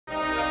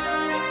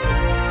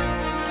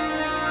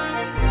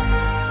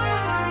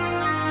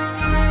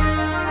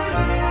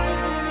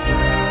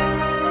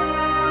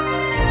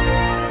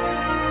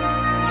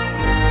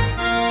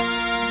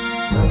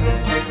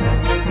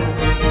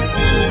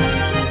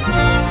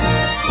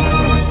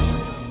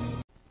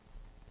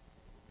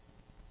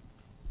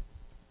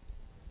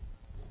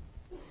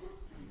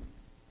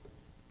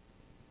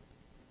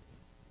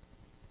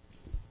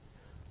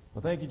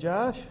Well, thank you,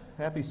 Josh.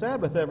 Happy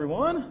Sabbath,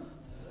 everyone.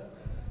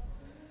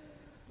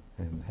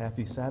 And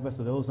happy Sabbath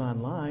to those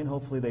online.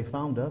 Hopefully they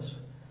found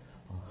us.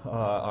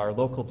 Our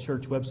local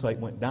church website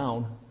went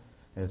down,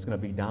 and it's going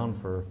to be down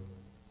for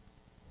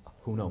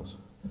who knows.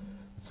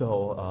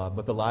 So,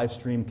 but the live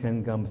stream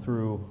can come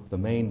through the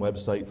main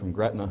website from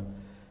Gretna,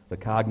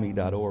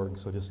 thecogme.org.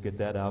 So just get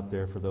that out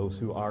there for those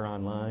who are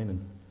online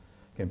and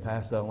can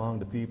pass that along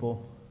to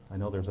people. I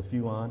know there's a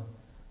few on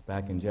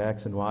back in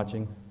Jackson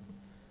watching,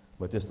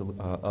 but just an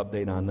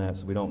update on that,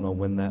 so we don't know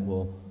when that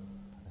will.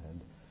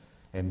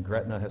 And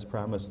Gretna has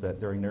promised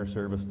that during their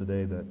service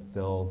today that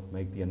they'll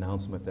make the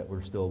announcement that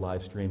we're still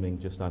live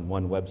streaming just on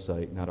one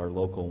website, not our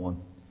local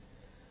one.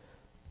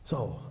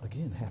 So,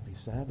 again, happy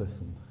Sabbath,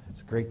 and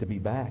it's great to be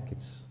back.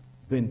 It's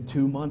been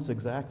 2 months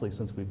exactly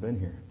since we've been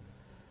here.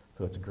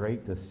 So it's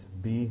great to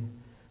be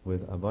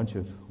with a bunch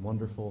of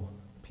wonderful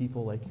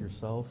people like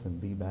yourself and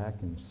be back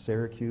in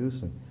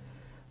Syracuse, and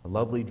a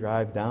lovely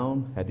drive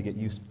down. Had to get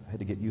used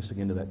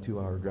again to that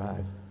 2-hour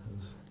drive.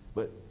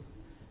 But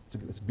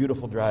it's a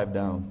beautiful drive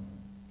down.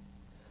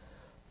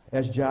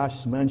 As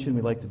Josh mentioned,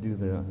 we like to do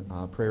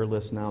the prayer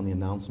list now and the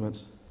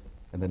announcements.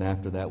 And then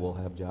after that, we'll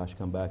have Josh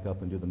come back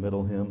up and do the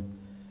middle hymn.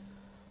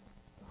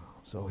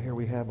 So here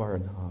we have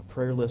our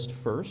prayer list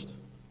first.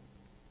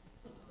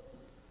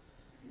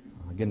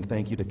 Again,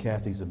 thank you to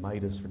Kathy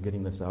Zamitis for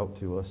getting this out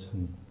to us.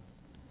 And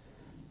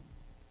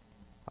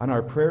on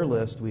our prayer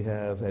list, we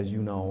have, as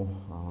you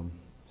know,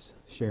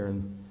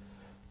 Sharon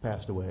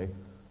passed away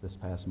this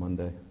past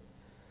Monday.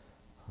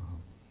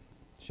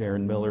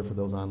 Sharon Miller, for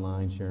those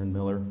online, Sharon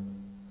Miller.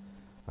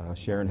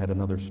 Sharon had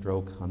another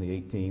stroke on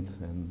the 18th,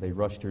 and they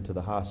rushed her to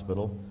the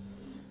hospital,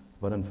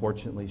 but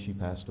unfortunately she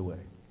passed away.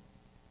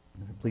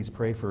 Please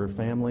pray for her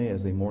family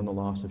as they mourn the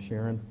loss of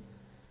Sharon.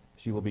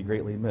 She will be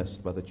greatly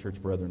missed by the church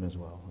brethren as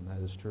well, and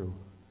that is true.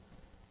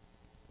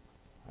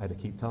 I had to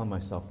keep telling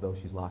myself, though,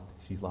 she's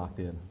locked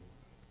in.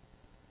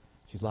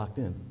 She's locked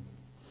in.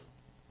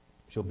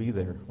 She'll be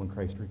there when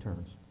Christ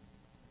returns.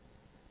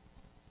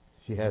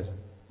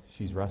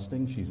 She's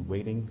resting, she's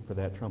waiting for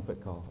that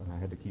trumpet call, and I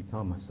had to keep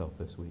telling myself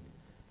this week,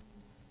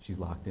 she's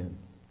locked in,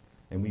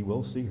 and we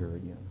will see her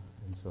again.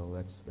 And so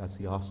that's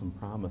the awesome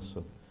promise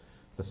of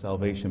the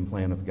salvation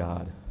plan of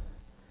God.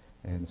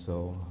 And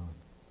so,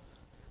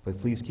 but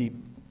please keep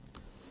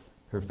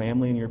her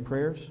family in your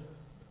prayers,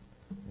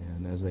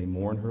 and as they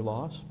mourn her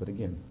loss. But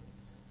again,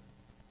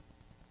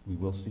 we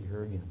will see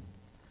her again,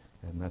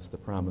 and that's the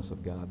promise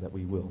of God that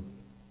we will.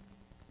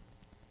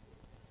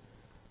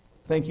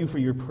 Thank you for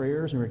your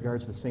prayers in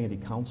regards to Sandy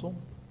Council.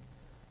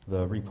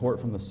 The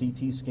report from the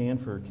CT scan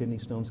for her kidney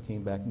stones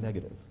came back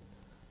negative.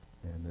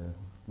 And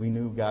we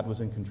knew God was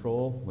in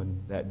control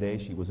when that day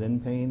she was in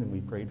pain, and we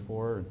prayed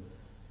for her. And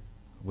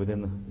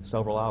within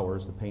several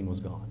hours, the pain was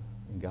gone,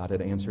 and God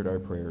had answered our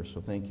prayers. So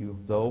thank you,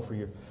 though, for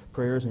your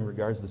prayers in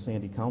regards to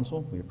Sandy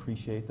Council. We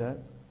appreciate that,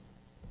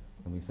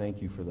 and we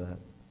thank you for that.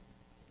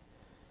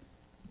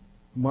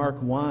 Mark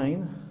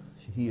Wine,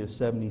 he is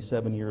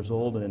 77 years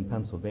old and in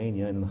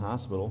Pennsylvania and in the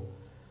hospital.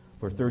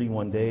 For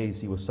 31 days,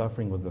 he was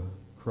suffering with the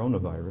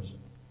coronavirus.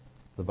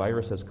 The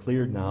virus has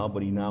cleared now,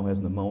 but he now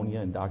has pneumonia,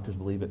 and doctors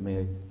believe it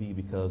may be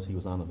because he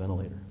was on the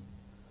ventilator.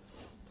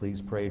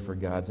 Please pray for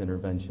God's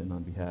intervention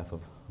on behalf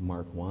of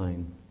Mark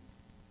Wine.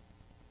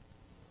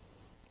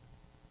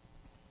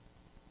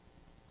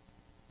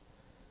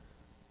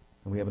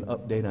 And we have an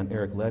update on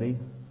Eric Letty.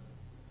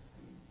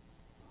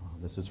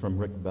 This is from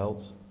Rick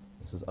Belts.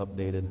 This is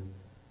updated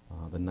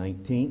the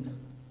 19th.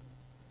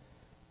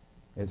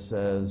 It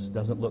says,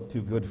 doesn't look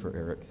too good for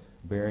Eric.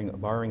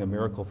 Barring a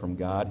miracle from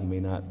God, he may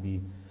not be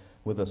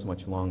with us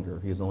much longer.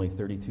 He is only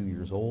 32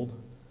 years old.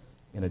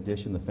 In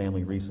addition, the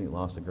family recently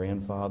lost a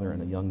grandfather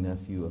and a young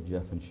nephew of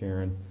Jeff and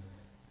Sharon.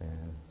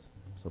 And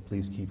so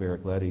please keep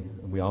Eric Letty.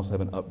 And we also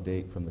have an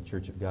update from the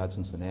Church of God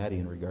Cincinnati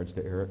in regards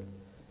to Eric.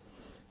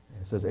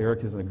 It says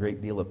Eric is in a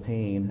great deal of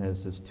pain,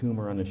 as his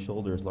tumor on his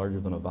shoulder is larger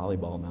than a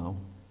volleyball now.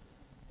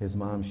 His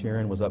mom,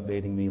 Sharon, was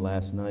updating me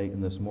last night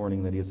and this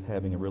morning that he is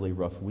having a really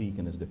rough week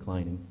and is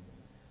declining.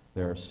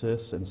 There are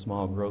cysts and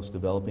small growths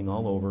developing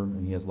all over,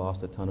 and he has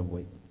lost a ton of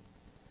weight.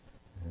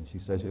 And she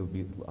says it would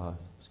be,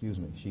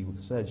 she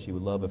said she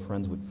would love if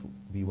friends would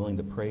be willing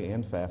to pray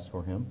and fast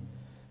for him.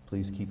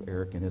 Please keep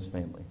Eric and his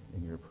family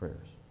in your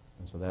prayers.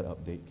 And so that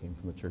update came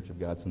from the Church of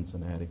God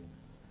Cincinnati.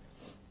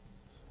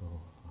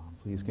 So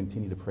please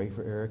continue to pray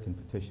for Eric and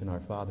petition our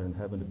Father in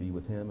heaven to be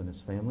with him and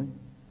his family.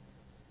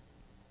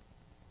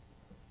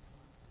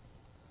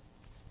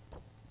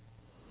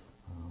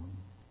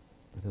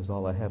 That is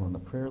all I have on the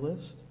prayer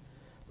list.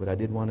 But I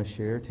did want to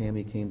share,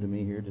 Tammy came to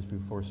me here just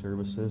before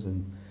services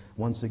and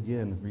once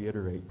again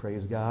reiterate,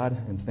 praise God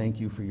and thank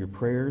you for your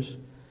prayers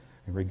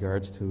in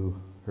regards to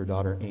her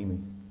daughter Amy.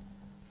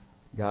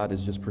 God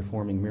is just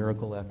performing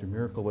miracle after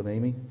miracle with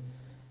Amy.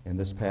 And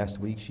this past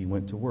week she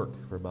went to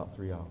work for about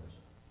 3 hours.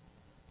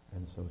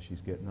 And so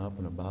she's getting up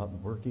and about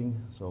and working.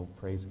 So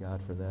praise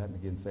God for that. And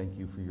again, thank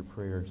you for your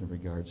prayers in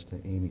regards to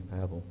Amy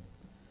Pavel.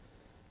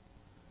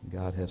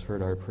 God has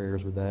heard our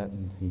prayers with that,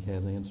 and he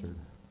has answered.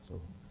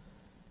 So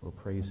We'll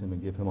praise him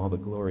and give him all the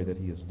glory that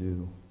he is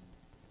due.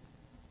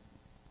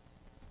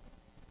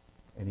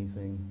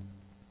 Anything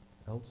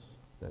else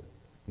that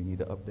we need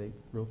to update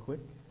real quick?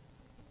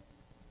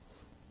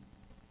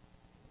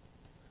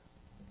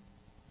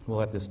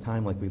 Well, at this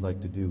time, like we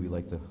like to do, we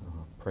like to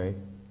pray.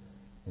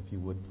 If you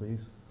would,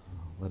 please,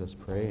 let us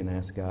pray and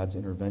ask God's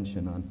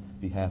intervention on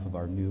behalf of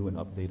our new and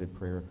updated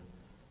prayer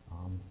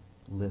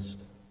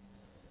list.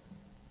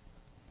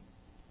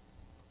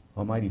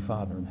 Almighty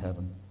Father in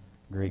heaven,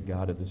 great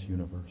God of this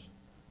universe,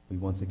 we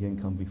once again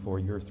come before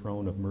your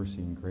throne of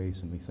mercy and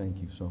grace, and we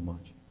thank you so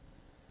much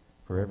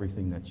for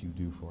everything that you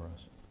do for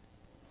us.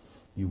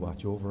 You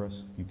watch over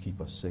us, you keep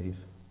us safe,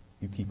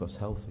 you keep us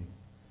healthy.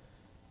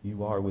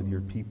 You are with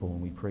your people,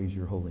 and we praise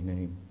your holy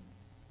name.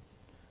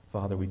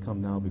 Father, we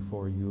come now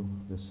before you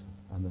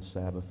on this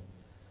Sabbath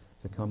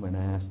to come and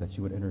ask that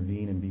you would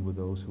intervene and be with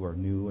those who are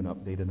new and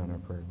updated on our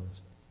prayer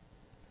list.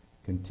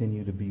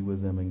 Continue to be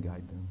with them and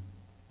guide them.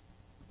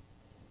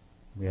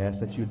 We ask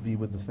that you would be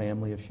with the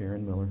family of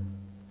Sharon Miller.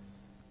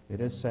 It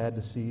is sad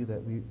to see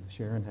that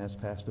Sharon has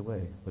passed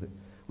away, but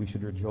we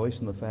should rejoice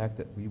in the fact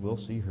that we will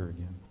see her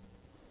again.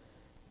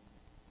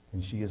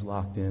 And she is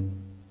locked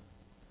in,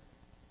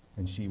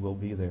 and she will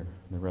be there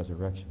in the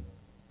resurrection.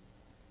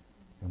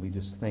 And we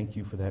just thank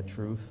you for that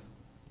truth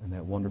and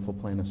that wonderful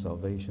plan of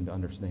salvation to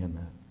understand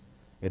that.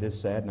 It is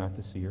sad not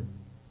to see her,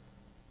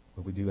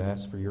 but we do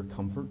ask for your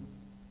comfort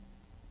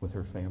with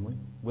her family,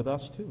 with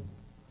us too,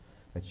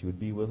 that you would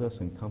be with us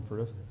and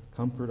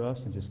comfort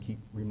us and just keep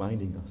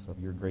reminding us of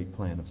your great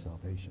plan of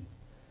salvation.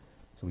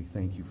 So we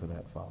thank you for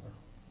that, Father.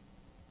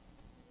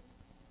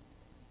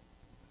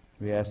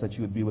 We ask that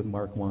you would be with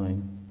Mark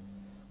Wine.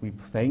 We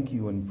thank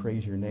you and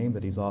praise your name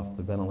that he's off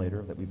the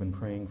ventilator, that we've been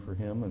praying for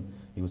him, and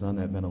he was on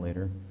that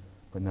ventilator,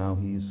 but now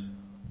he's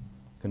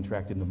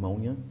contracted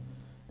pneumonia,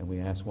 and we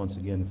ask once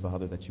again,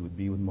 Father, that you would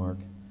be with Mark,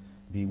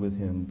 be with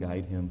him,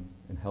 guide him,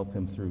 and help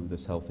him through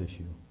this health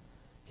issue.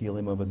 Heal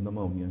him of his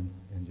pneumonia,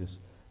 and just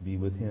be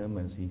with him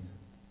as he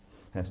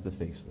has to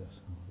face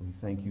this. We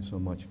thank you so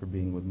much for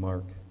being with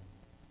Mark.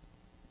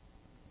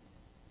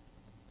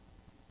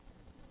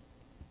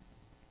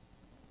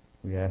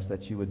 We ask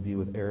that you would be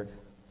with Eric.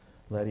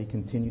 Let he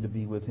continue to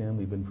be with him.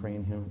 We've been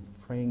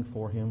praying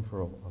for him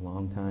for a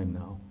long time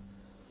now.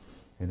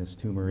 And his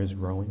tumor is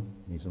growing.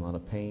 He's in a lot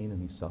of pain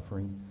and he's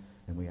suffering.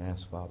 And we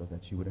ask, Father,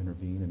 that you would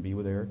intervene and be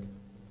with Eric,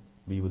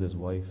 be with his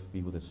wife,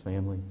 be with his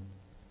family,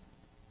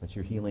 that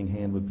your healing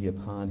hand would be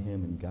upon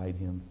him and guide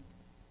him,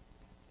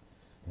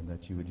 and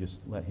that you would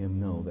just let him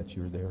know that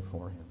you're there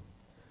for him.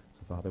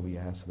 So, Father, we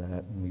ask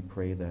that and we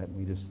pray that, and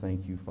we just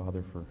thank you,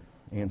 Father, for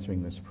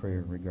answering this prayer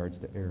in regards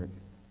to Eric.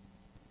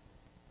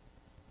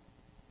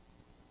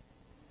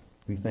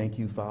 We thank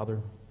you, Father,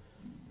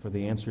 for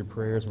the answered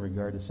prayers in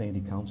regard to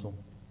Sandy Council.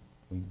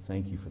 We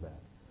thank you for that.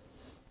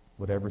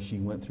 Whatever she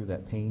went through,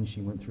 that pain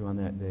she went through on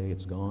that day,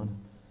 it's gone.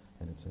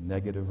 And it's a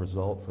negative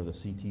result for the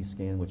CT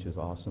scan, which is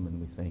awesome, and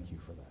we thank you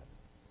for that.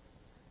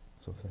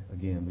 So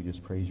again, we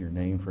just praise your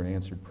name for an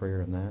answered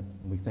prayer in that.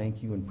 And we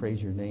thank you and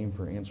praise your name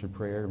for answered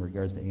prayer in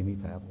regards to Amy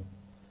Pavel.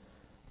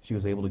 She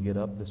was able to get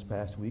up this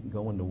past week and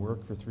go into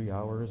work for 3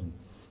 hours, and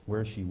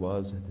where she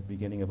was at the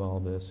beginning of all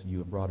this, you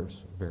have brought her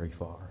very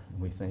far.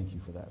 And we thank you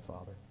for that,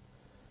 Father.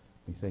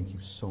 We thank you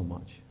so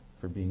much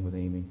for being with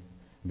Amy,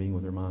 and being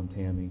with her mom,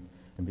 Tammy,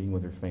 and being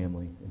with her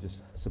family, and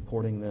just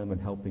supporting them and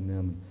helping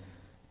them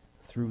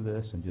through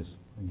this, and just,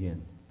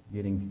 again,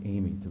 getting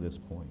Amy to this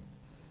point.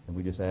 And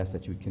we just ask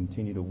that you would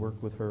continue to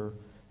work with her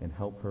and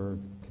help her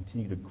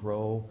continue to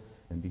grow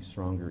and be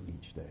stronger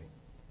each day.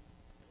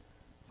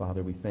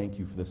 Father, we thank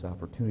you for this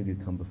opportunity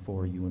to come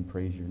before you and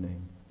praise your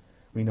name.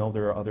 We know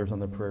there are others on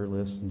the prayer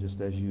list, and just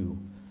as you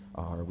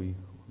are, we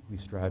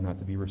strive not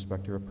to be a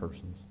respecter of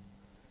persons.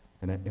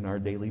 And in our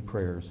daily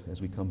prayers,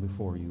 as we come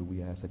before you,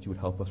 we ask that you would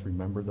help us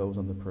remember those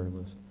on the prayer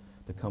list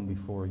to come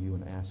before you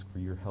and ask for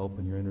your help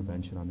and your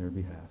intervention on their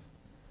behalf.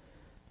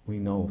 We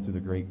know through the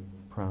great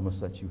promise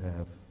that you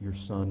have, your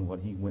Son, what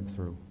he went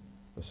through,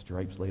 the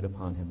stripes laid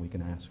upon him, we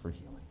can ask for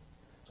healing.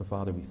 So,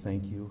 Father, we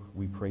thank you,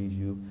 we praise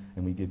you,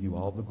 and we give you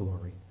all the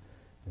glory.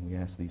 And we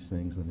ask these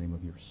things in the name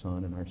of your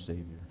Son and our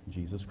Savior,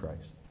 Jesus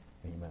Christ.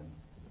 Amen.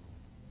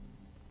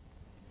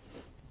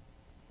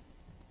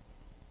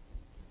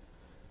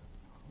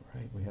 All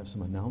right, we have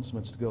some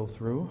announcements to go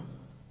through.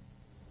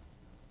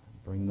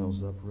 Bring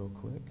those up real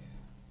quick.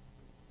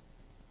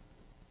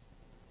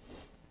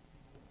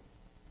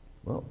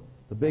 Well,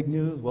 the big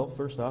news, well,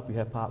 first off, we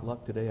have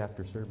potluck today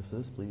after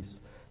services.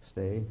 Please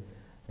stay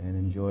and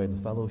enjoy the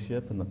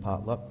fellowship and the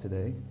potluck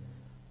today. Do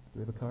we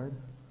have a card?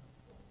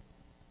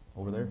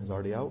 Over there? Is it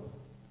already out?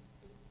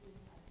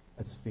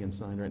 It's being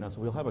signed right now.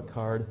 So we'll have a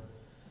card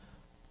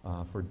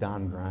for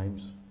Don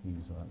Grimes.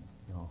 He's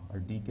our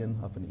deacon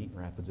up in Eaton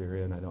Rapids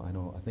area, and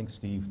I think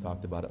Steve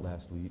talked about it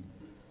last week.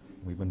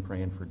 We've been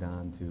praying for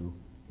Don too.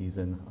 He's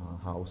in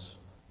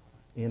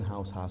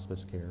in-house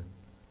hospice care,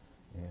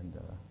 and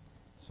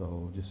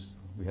so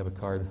we have a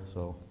card.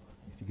 So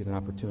if you get an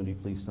opportunity,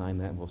 please sign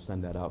that, and we'll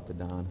send that out to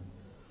Don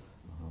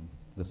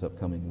this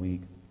upcoming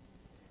week.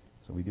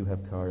 So we do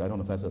have cards. I don't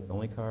know if that's the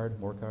only card,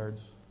 more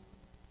cards.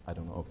 I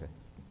don't know. Okay.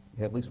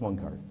 You have at least one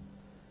card.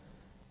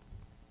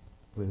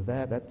 With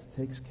that, that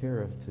takes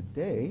care of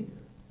today.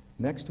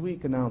 Next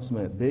week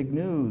announcement, big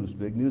news,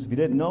 big news. If you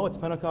didn't know, it's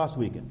Pentecost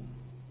weekend.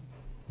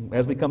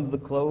 As we come to the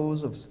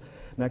close of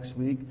next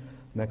week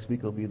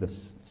will be the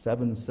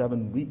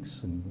 7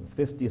 weeks and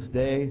 50th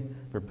day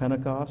for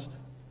Pentecost.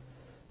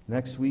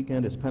 Next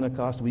weekend is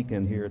Pentecost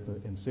weekend here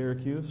in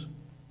Syracuse.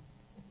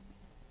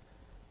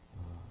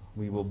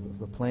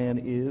 The plan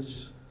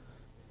is,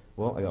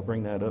 well, I'll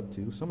bring that up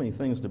too. So many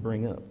things to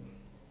bring up.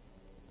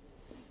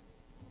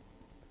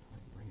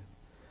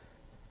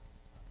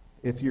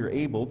 If you're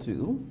able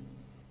to,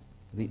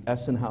 the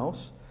Essen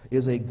House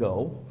is a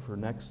go for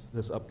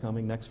this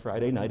upcoming next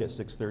Friday night at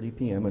 6:30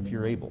 p.m. if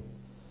you're able.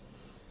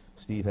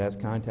 Steve has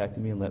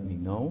contacted me and let me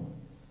know.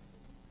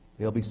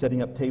 They'll be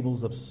setting up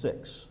tables of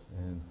 6,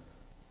 and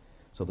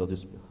so they'll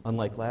just,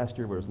 unlike last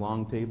year where it was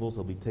long tables,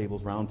 there'll be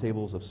tables, round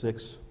tables of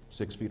 6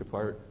 feet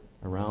apart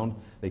around.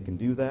 They can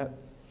do that.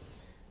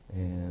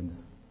 And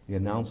the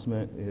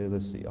announcement is,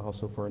 let's see,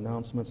 also for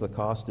announcements, the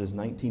cost is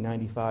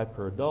 $19.95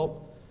 per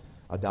adult.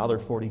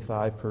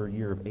 $1.45 per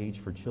year of age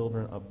for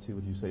children up to,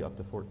 would you say up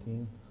to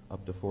 14?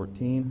 Up to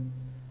 14.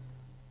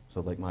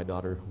 So like my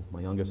daughter,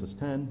 my youngest is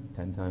 10.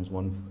 10 times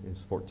 1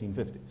 is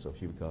 $14.50. So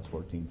she would cost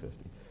 $14.50.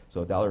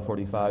 So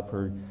 $1.45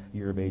 per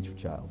year of age for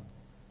child.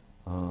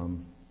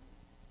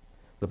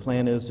 The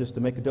plan is just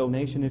to make a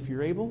donation if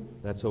you're able.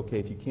 That's okay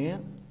if you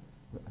can't.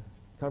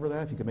 Cover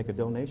that. If you can make a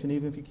donation,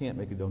 even if you can't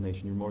make a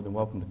donation, you're more than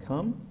welcome to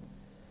come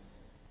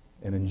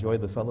and enjoy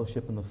the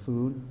fellowship and the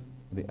food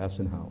of the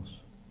Essen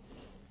House.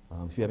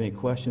 If you have any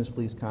questions,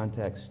 please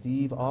contact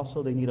Steve.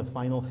 Also, they need a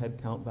final head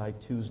count by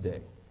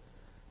Tuesday.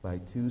 By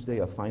Tuesday,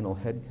 a final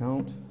head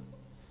count.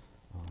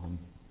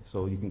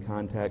 So you can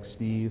contact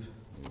Steve.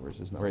 Where's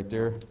his number? Right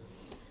there.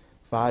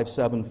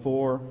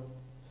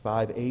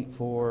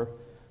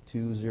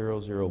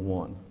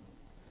 574-584-2001.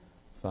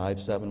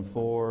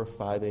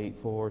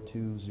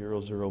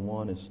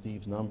 574-584-2001 is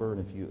Steve's number.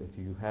 And if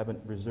you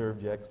haven't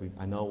reserved yet,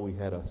 I know we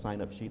had a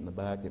sign-up sheet in the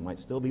back. It might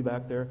still be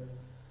back there.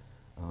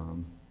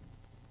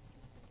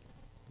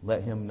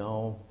 Let him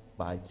know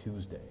by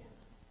Tuesday.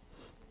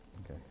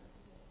 Okay.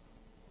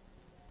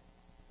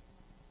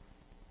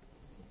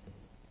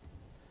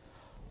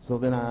 So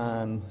then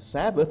on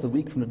Sabbath, a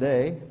week from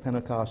today,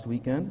 Pentecost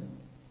weekend,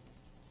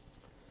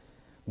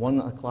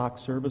 1 o'clock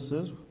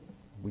services.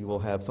 We will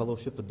have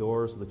fellowship. The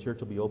doors of the church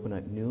will be open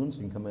at noon,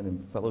 so you can come in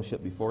and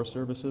fellowship before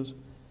services.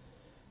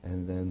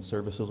 And then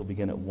services will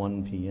begin at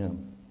 1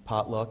 p.m.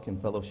 Potluck and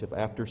fellowship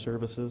after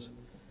services.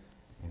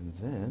 And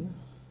then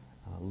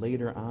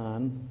later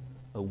on,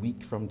 a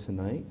week from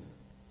tonight,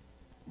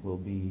 will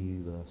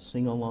be the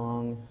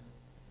sing-along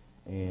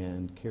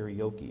and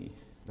karaoke.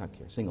 Not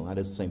sing-along, that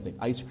is the same thing.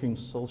 Ice cream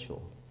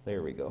social.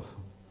 There we go.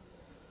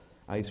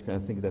 Ice cream, I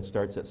think that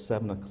starts at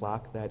 7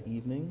 o'clock that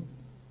evening,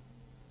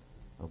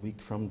 a week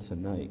from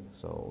tonight.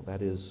 So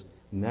that is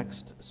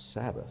next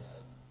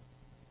Sabbath.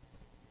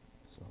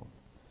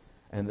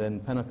 And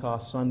then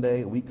Pentecost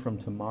Sunday, a week from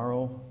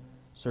tomorrow,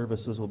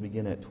 services will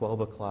begin at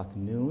 12 o'clock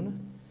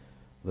noon.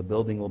 The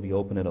building will be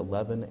open at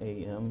 11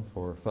 a.m.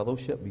 for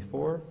fellowship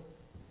before.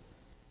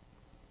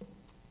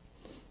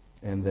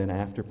 And then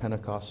after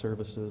Pentecost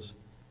services,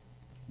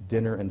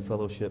 dinner and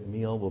fellowship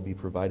meal will be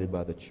provided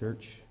by the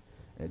church.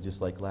 And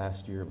just like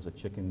last year, it was a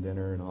chicken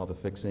dinner and all the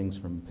fixings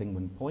from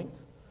Penguin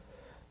Point.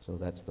 So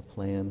that's the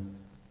plan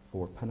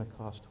for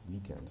Pentecost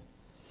weekend.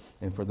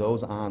 And for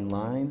those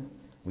online,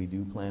 we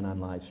do plan on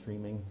live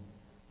streaming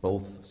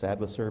both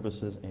Sabbath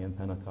services and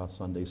Pentecost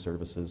Sunday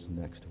services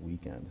next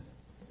weekend.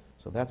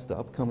 So that's the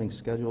upcoming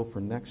schedule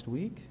for next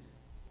week.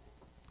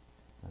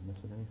 Am I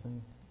missing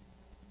anything?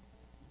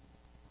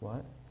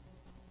 What?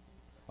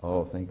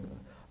 Oh, thank you.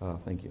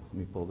 Let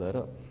me pull that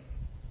up.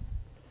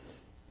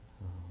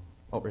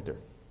 Right there.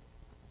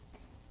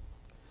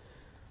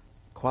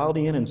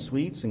 Quality Inn and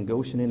Suites in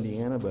Goshen,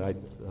 Indiana, but I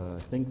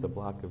think the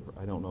block of,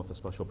 I don't know if the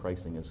special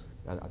pricing is,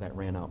 that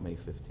ran out May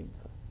 15th,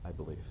 I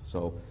believe.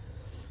 So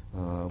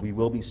we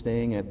will be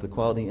staying at the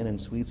Quality Inn and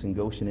Suites in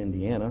Goshen,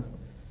 Indiana.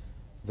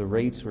 The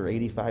rates were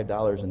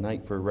 $85 a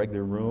night for a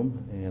regular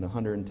room and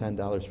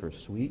 $110 for a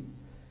suite.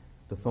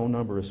 The phone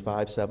number is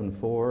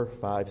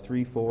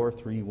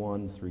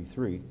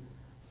 574-534-3133.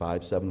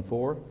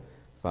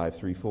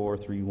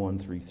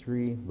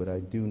 574-534-3133. But I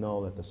do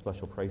know that the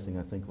special pricing,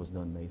 I think, was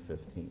done May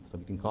 15th. So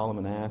you can call them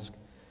and ask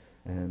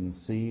and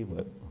see,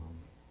 but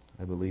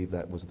I believe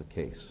that was the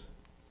case.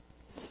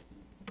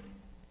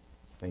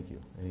 Thank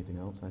you. Anything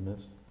else I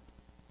missed?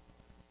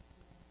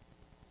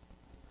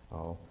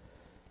 Oh.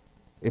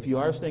 If you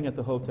are staying at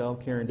the hotel,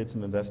 Karen did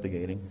some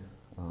investigating,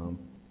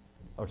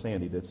 or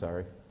Sandy did,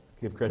 sorry.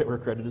 Give credit where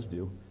credit is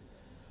due.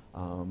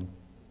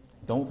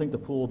 Don't think the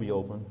pool will be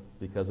open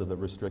because of the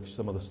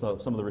some of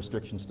the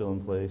restrictions still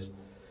in place.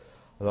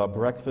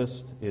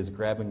 Breakfast is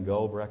grab and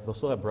go. They'll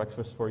still have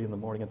breakfast for you in the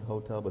morning at the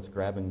hotel, but it's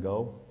grab and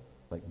go,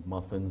 like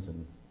muffins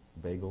and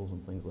bagels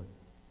and things like.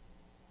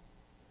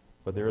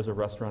 But there is a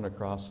restaurant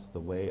across the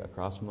way,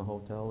 across from the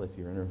hotel, if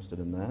you're interested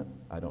in that.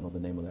 I don't know the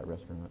name of that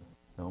restaurant.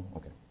 No?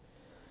 Okay.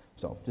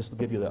 So just to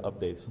give you the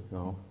updates,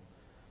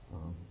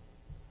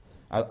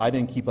 I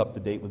didn't keep up to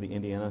date with the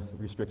Indiana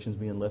restrictions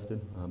being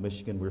lifted.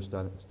 Michigan, we're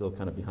still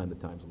kind of behind the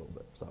times a little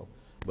bit. So,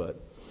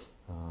 but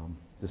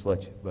just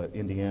let you. But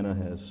Indiana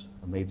has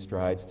made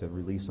strides to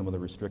release some of the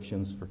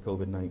restrictions for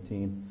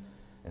COVID-19,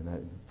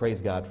 and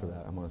praise God for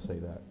that. I'm going to say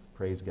that.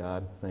 Praise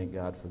God. Thank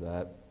God for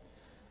that.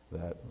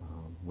 That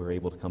we're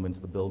able to come into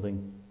the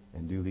building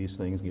and do these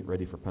things, get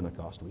ready for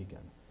Pentecost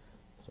weekend.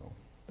 So,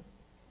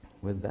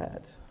 with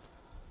that.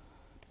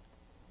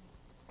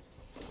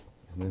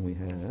 And then we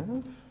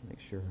have, make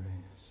sure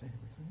I say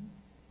everything.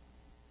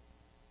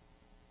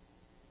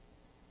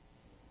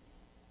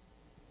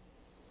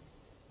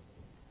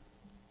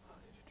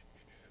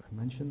 I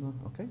mentioned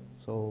okay.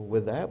 So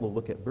with that, we'll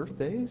look at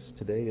birthdays.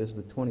 Today is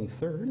the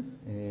 23rd,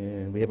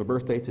 and we have a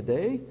birthday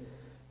today,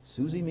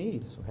 Susie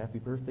Mead. So happy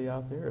birthday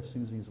out there if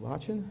Susie's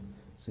watching.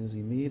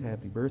 Susie Mead,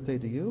 happy birthday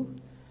to you.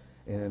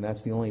 And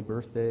that's the only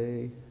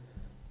birthday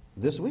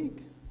this week.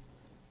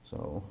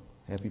 So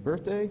happy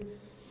birthday.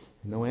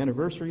 No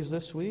anniversaries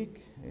this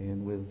week,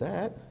 and with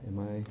that,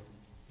 I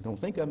don't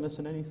think I'm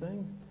missing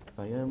anything. If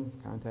I am,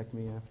 contact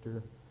me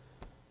after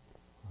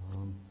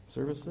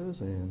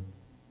services, and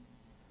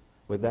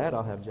with that,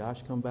 I'll have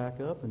Josh come back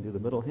up and do the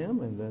middle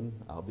hymn, and then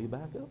I'll be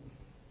back up.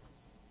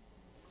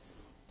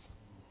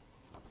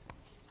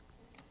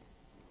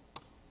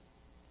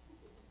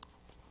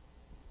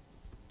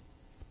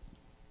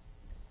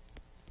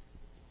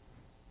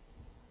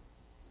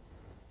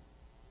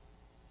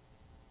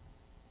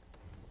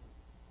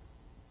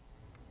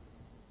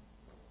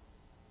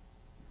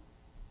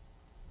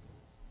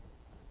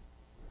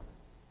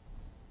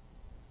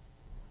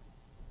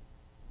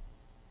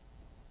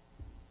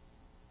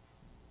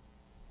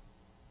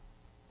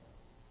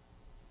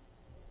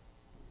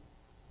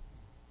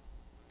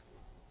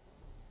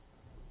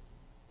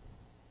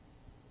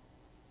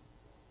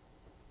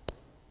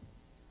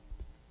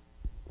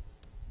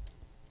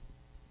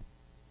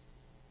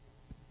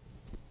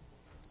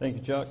 Thank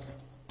you, Chuck.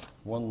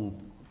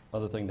 One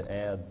other thing to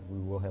add, we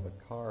will have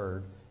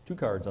two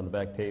cards on the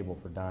back table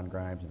for Don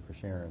Grimes and for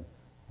Sharon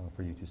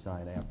for you to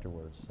sign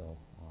afterwards. So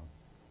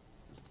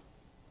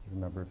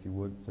remember, if you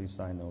would, please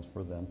sign those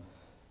for them.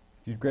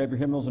 If you grab your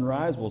hymnals and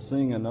rise, we'll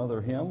sing another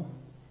hymn.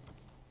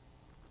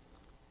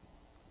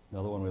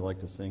 Another one we like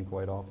to sing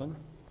quite often.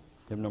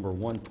 Hymn number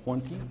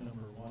 120.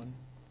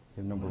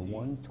 Hymn number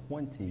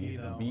 120,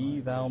 Be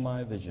Thou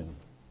My Vision.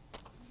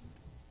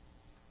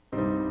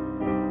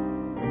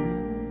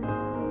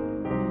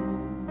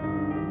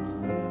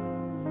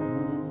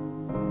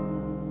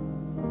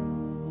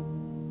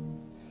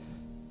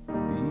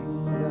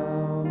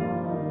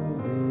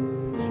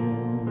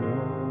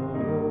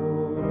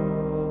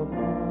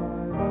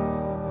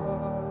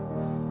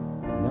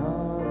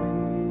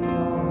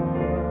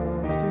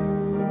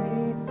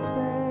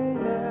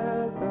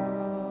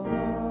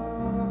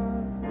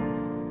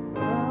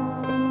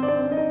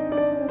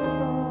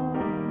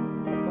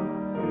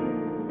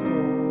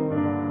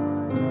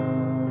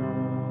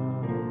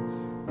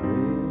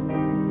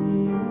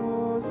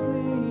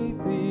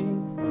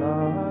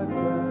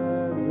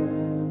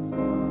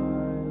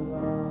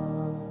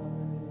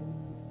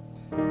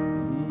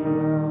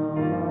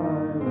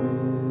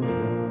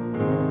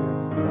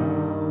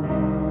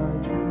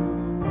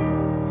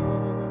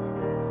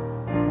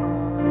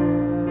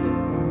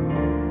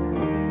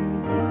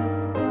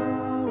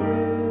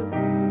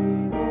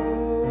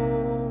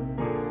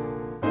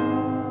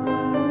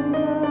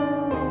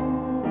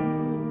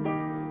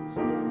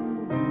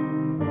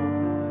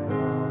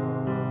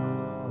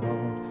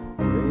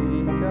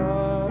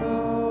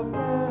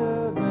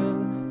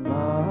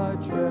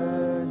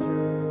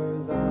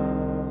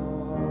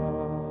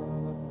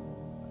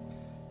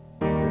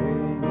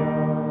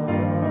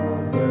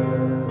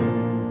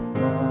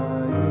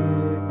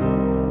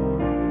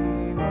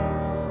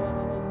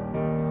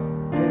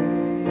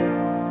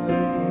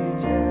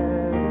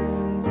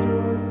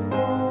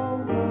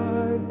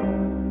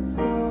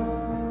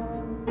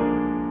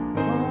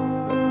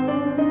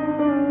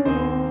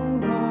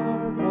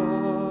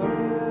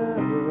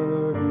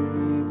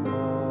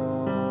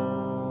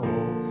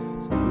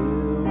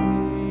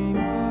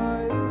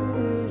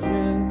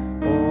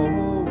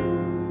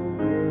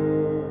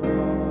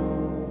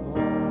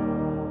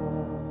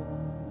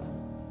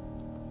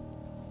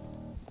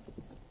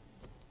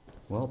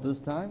 Well, at this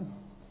time,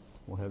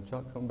 we'll have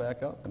Chuck come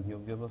back up, and he'll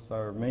give us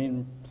our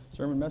main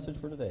sermon message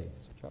for today.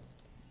 So, Chuck.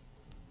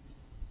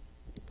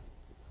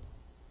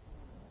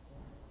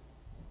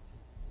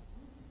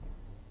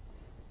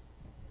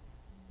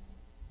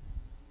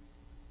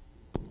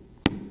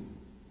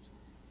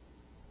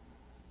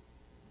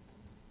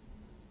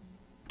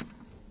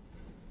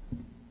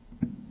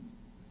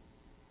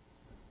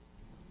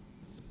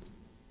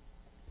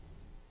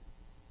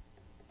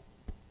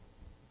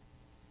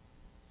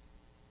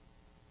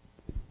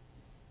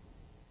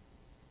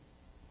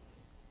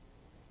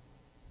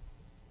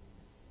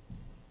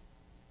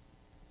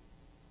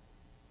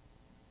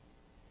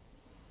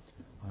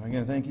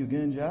 Again, thank you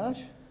again,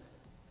 Josh.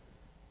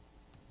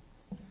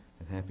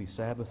 And happy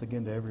Sabbath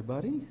again to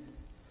everybody.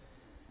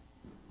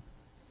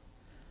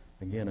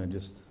 Again, I'm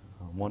just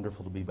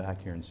wonderful to be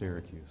back here in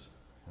Syracuse.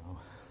 You know,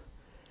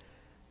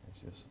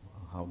 it's just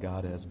how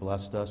God has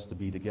blessed us to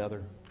be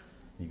together.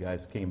 You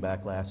guys came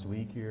back last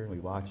week here, and we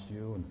watched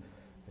you, and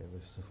it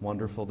was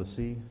wonderful to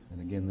see.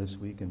 And again this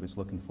week, and just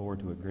looking forward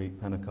to a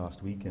great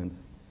Pentecost weekend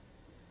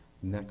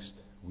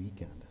next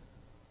weekend.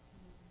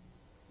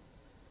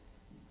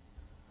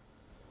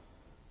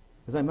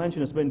 As I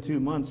mentioned, it's been 2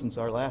 months since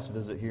our last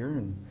visit here,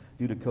 and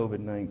due to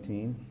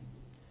COVID-19.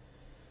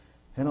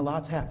 And a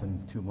lot's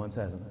happened in 2 months,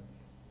 hasn't it?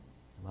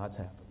 A lot's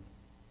happened.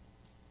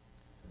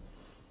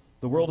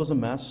 The world is a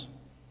mess.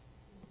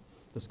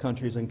 This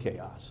country is in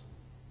chaos.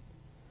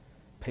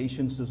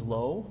 Patience is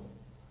low.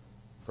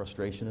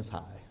 Frustration is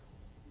high.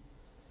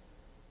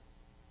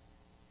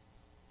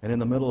 And in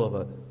the middle of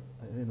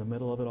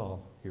it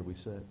all, here we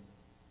sit.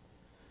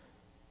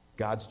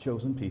 God's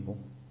chosen people,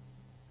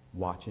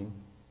 watching.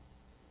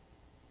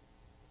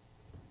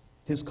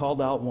 His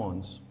called out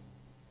ones,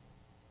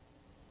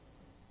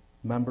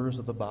 members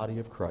of the body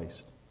of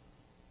Christ,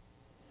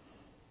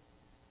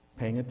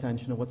 paying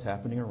attention to what's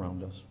happening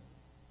around us,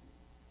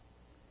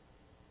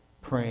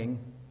 praying,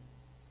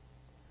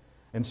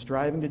 and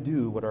striving to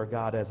do what our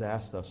God has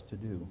asked us to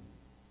do.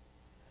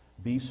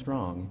 Be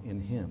strong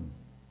in Him.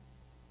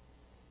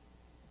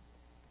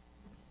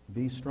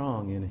 Be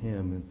strong in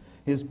Him.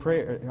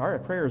 And our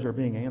prayers are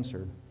being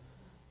answered.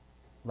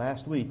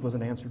 Last week was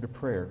an answer to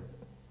prayer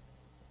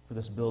for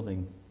this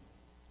building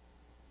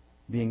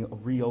being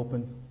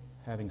reopened,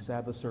 having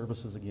Sabbath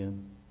services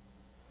again.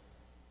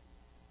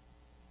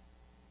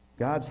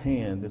 God's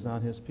hand is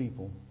on His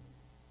people.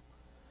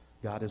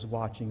 God is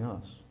watching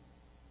us,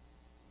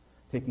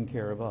 taking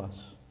care of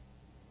us,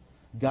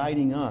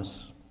 guiding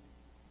us.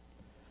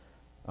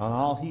 And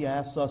all He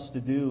asks us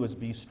to do is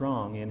be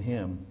strong in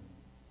Him.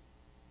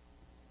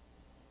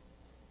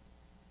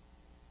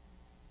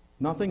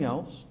 Nothing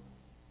else.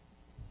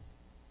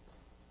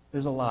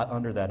 There's a lot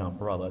under that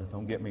umbrella.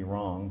 Don't get me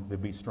wrong. To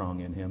be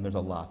strong in Him. There's a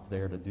lot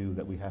there to do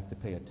that we have to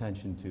pay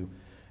attention to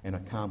and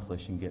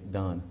accomplish and get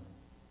done.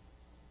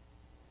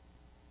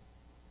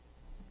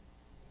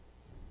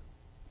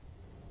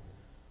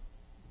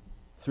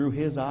 Through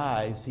His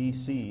eyes, He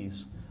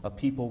sees a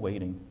people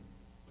waiting,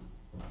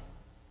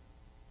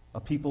 a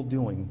people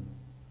doing,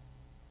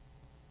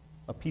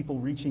 a people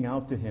reaching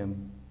out to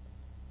Him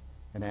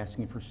and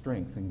asking for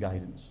strength and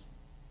guidance.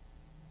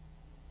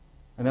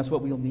 And that's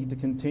what we'll need to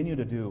continue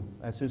to do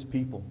as His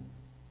people.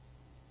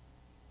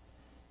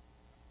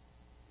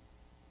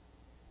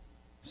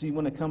 See,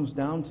 when it comes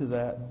down to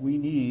that, we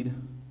need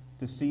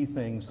to see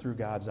things through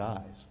God's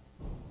eyes.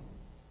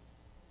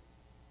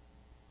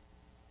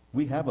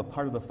 We have a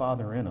part of the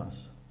Father in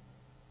us.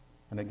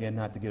 And again,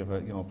 not to give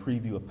a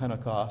preview of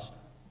Pentecost,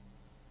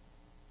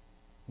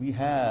 we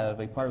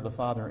have a part of the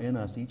Father in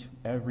us.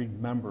 Every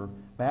member,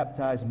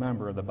 baptized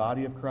member of the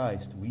body of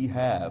Christ, we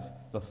have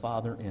the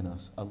Father in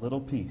us, a little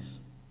piece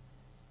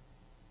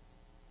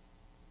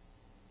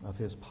of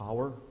His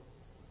power,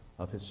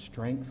 of His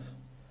strength,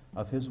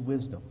 of His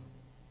wisdom.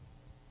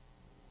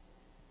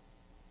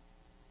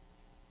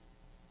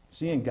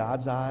 See, in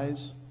God's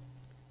eyes,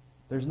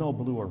 there's no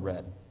blue or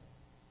red.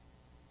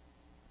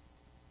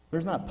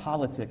 There's not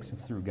politics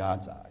through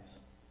God's eyes.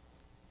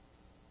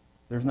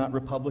 There's not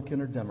Republican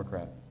or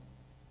Democrat.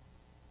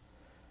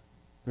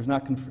 There's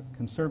not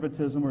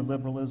conservatism or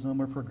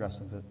liberalism or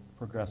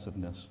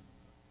progressiveness.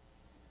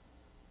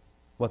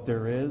 What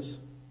there is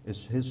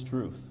His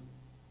truth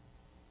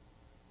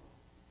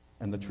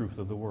and the truth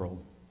of the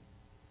world,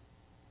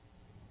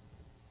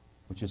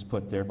 which is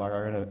put there by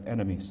our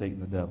enemy,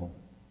 Satan the devil.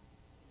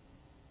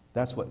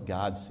 That's what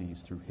God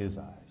sees through His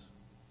eyes.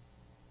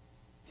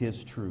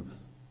 His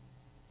truth.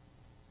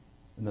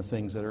 And the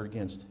things that are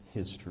against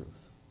His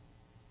truth.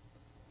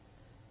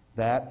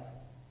 That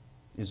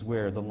is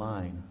where the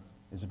line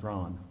is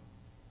drawn,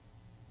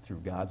 through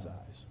God's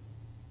eyes.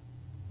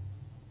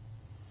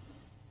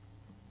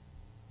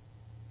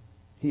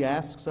 He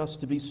asks us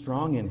to be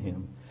strong in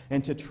Him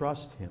and to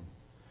trust Him.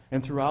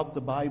 And throughout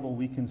the Bible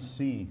we can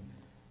see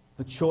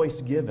the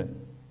choice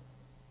given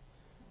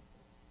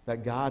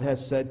that God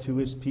has said to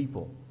His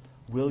people,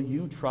 will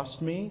you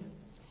trust me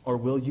or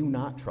will you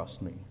not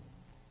trust me?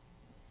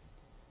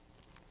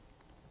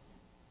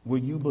 Will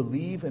you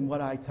believe in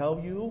what I tell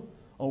you,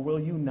 or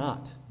will you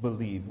not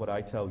believe what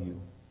I tell you?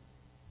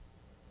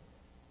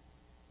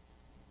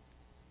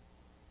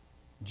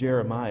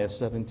 Jeremiah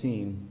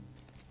 17.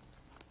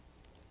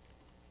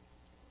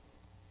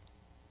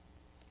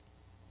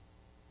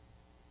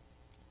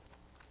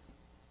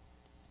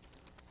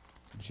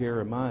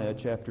 Jeremiah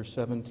chapter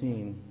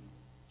 17.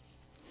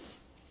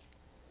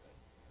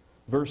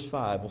 Verse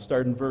 5. We'll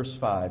start in verse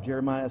 5.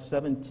 Jeremiah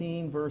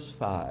 17, verse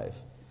 5.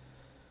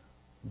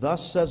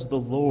 Thus says the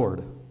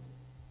Lord,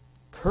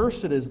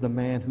 cursed is the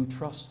man who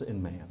trusts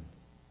in man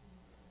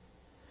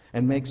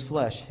and makes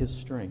flesh his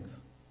strength,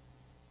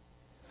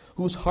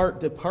 whose heart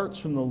departs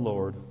from the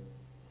Lord,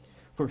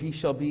 for he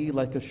shall be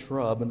like a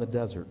shrub in the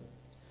desert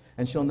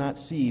and shall not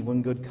see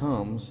when good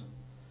comes,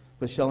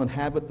 but shall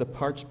inhabit the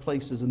parched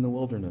places in the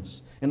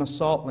wilderness, in a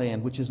salt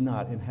land which is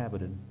not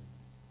inhabited.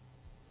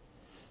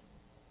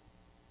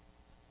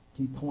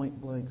 He point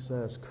blank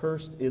says,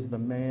 cursed is the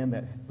man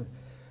that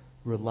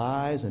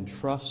relies and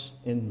trusts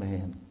in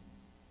man.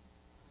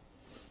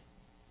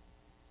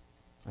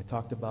 I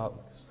talked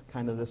about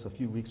kind of this a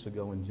few weeks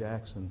ago in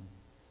Jackson.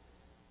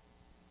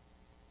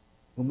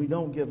 When we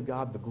don't give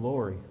God the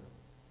glory,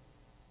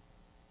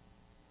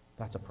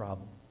 that's a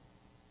problem.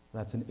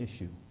 That's an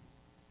issue.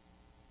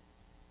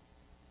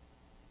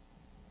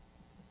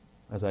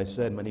 As I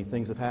said, many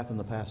things have happened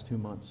the past 2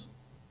 months.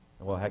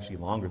 Well, actually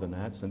longer than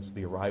that, since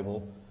the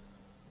arrival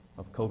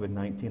of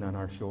COVID-19 on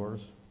our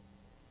shores.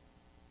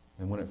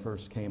 And when it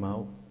first came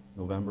out,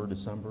 November,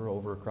 December,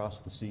 over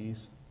across the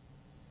seas.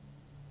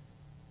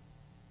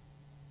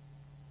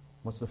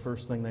 What's the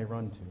first thing they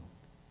run to?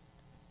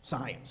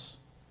 Science.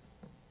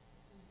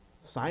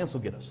 Science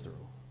will get us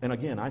through. And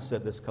again, I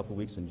said this a couple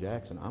weeks in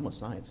Jackson, I'm a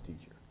science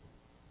teacher.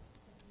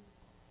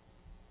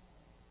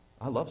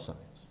 I love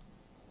science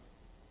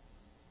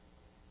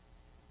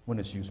when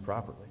it's used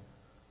properly.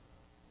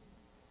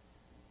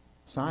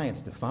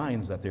 Science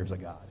defines that there's a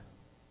God.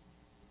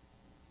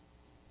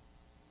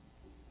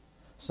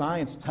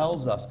 Science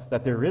tells us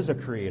that there is a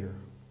creator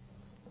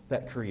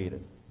that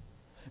created.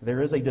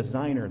 There is a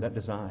designer that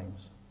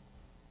designs.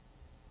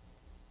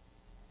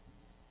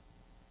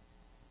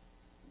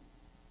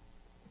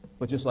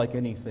 But just like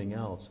anything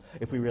else,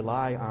 if we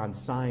rely on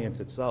science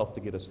itself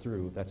to get us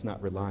through, that's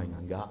not relying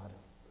on God.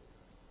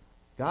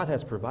 God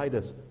has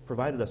provided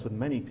us with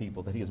many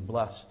people that He has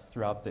blessed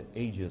throughout the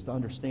ages to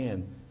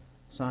understand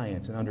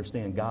science and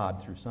understand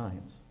God through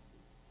science.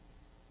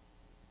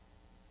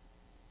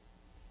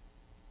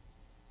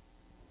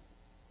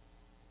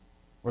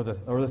 Or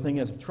the thing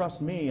is,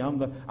 trust me, I'm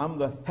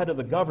the head of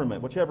the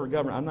government, whichever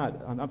government.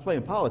 I'm not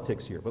playing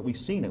politics here, but we've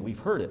seen it, we've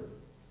heard it.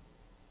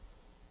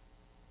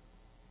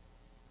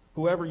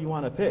 Whoever you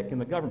want to pick in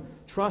the government,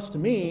 trust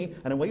me,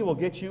 and we will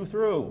get you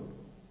through.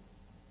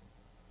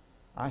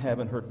 I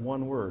haven't heard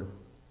one word.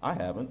 I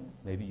haven't.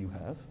 Maybe you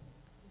have.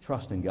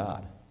 Trust in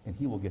God, and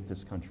He will get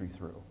this country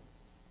through.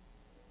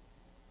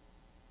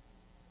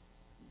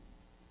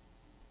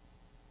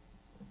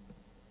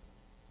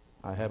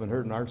 I haven't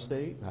heard in our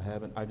state.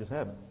 I just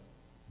haven't.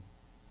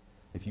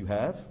 If you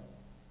have,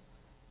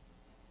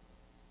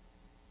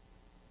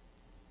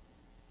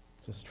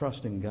 just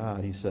trust in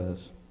God, he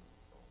says.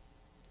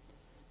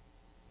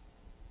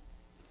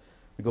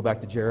 We go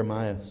back to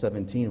Jeremiah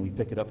 17 and we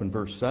pick it up in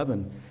verse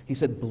 7. He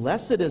said,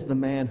 "Blessed is the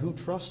man who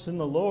trusts in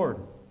the Lord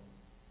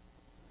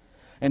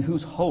and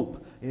whose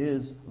hope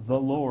is the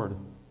Lord.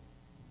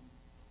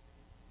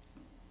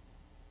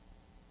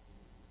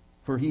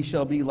 For he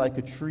shall be like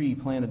a tree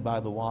planted by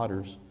the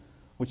waters,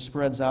 which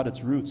spreads out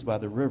its roots by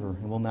the river,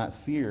 and will not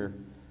fear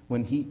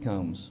when heat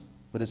comes,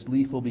 but its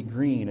leaf will be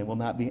green, and will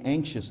not be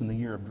anxious in the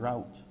year of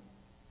drought,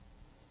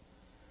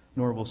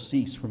 nor will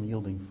cease from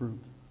yielding fruit."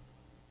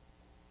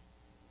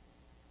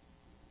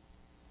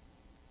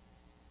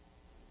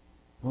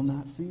 Will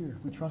not fear.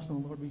 If we trust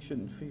in the Lord, we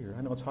shouldn't fear.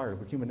 I know it's hard.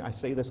 We're human. I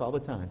say this all the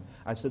time.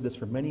 I've said this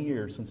for many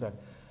years since I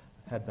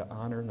had the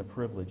honor and the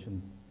privilege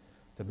and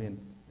to be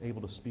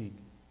able to speak.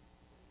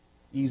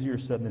 Easier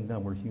said than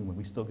done. We're human.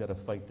 We still got to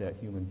fight that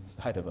human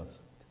side of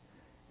us.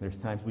 There's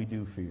times we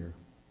do fear.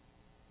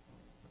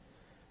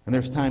 And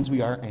there's times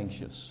we are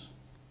anxious.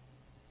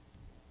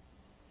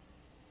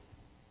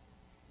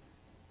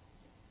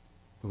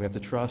 But we have to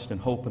trust and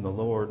hope in the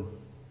Lord.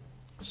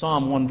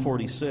 Psalm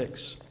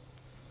 146.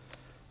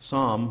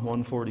 Psalm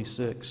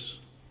 146.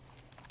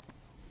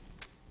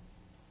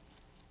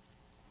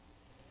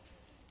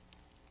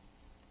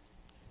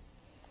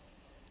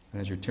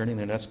 And as you're turning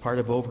there, that's part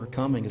of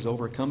overcoming, is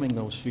overcoming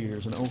those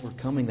fears and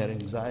overcoming that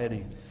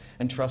anxiety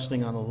and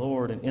trusting on the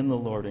Lord and in the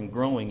Lord and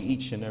growing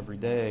each and every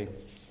day.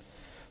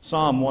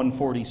 Psalm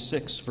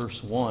 146,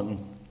 verse 1.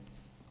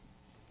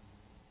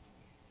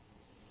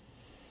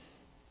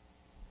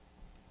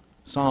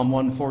 Psalm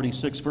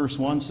 146, verse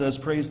 1 says,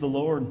 "Praise the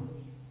Lord.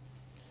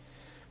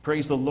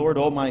 Praise the Lord,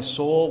 O my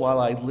soul. While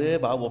I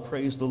live, I will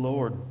praise the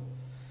Lord.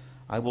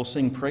 I will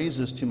sing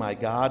praises to my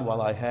God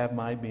while I have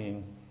my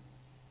being.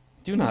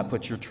 Do not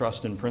put your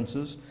trust in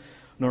princes,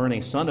 nor in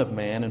a son of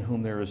man in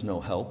whom there is no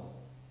help.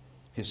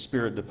 His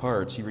spirit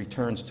departs, he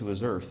returns to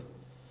his earth,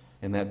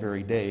 and that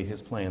very day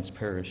his plans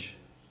perish.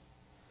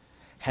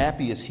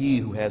 Happy is he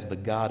who has the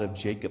God of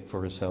Jacob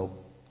for his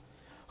help,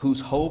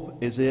 whose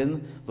hope is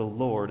in the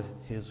Lord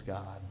his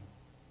God."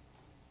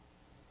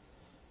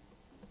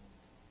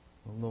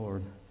 The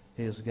Lord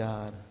his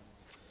God.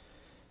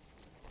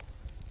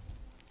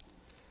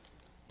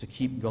 To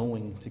keep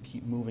going, to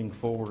keep moving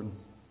forward.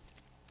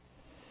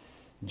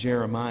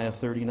 Jeremiah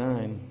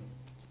 39.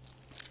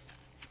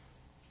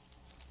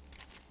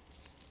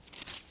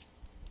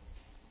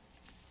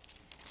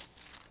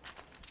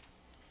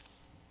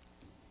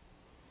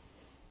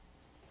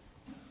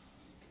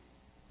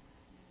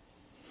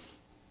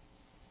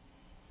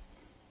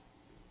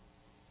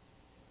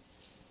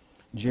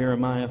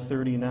 Jeremiah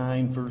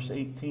 39, verse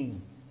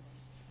 18.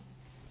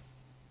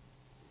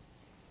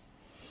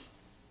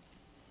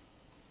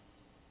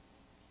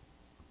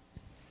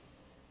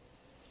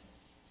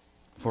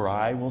 For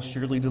I will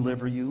surely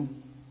deliver you,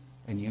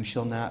 and you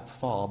shall not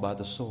fall by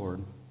the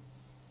sword.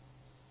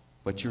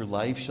 But your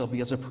life shall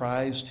be as a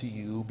prize to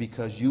you,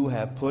 because you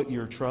have put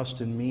your trust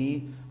in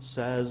me,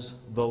 says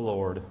the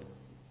Lord.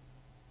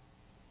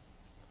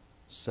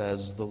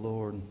 Says the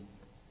Lord.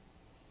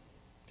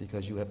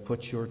 Because you have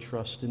put your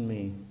trust in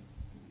me.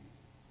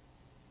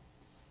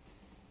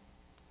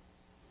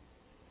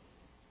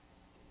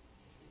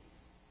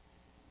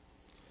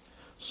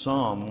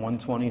 Psalm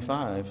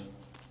 125.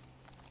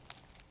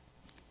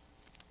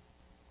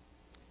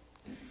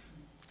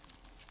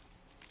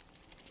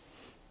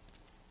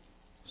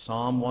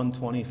 Psalm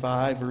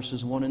 125,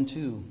 verses 1 and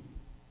 2.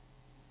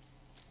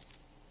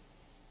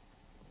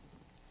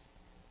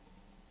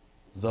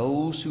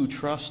 Those who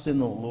trust in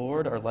the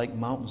Lord are like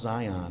Mount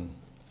Zion,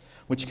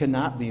 which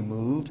cannot be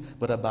moved,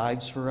 but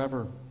abides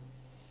forever.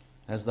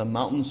 As the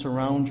mountains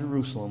surround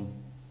Jerusalem,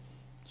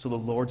 so the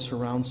Lord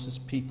surrounds his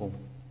people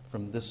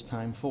from this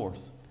time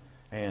forth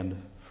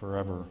and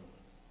forever.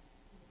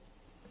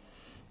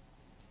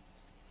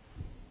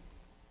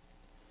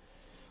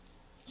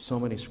 So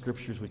many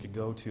scriptures we could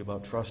go to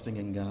about trusting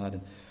in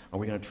God. Are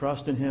we going to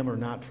trust in him or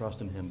not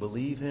trust in him?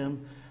 Believe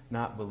him,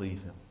 not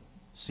believe him.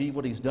 See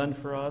what he's done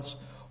for us,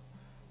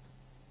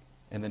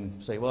 and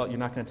then say, well, you're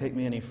not going to take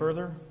me any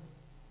further?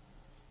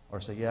 Or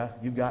say, yeah,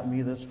 you've gotten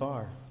me this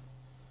far.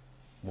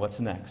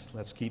 What's next?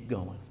 Let's keep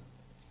going.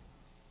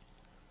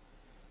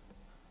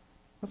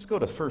 Let's go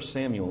to 1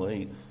 Samuel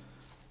 8.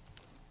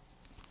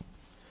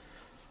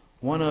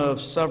 One of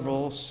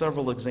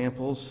several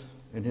examples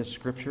in his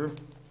scripture,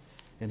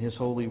 in his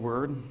holy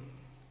word,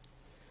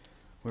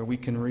 where we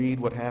can read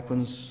what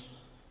happens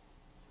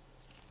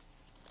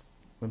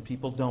when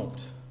people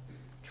don't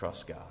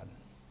trust God.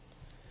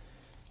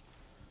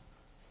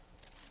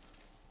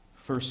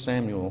 1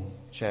 Samuel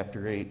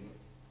chapter 8.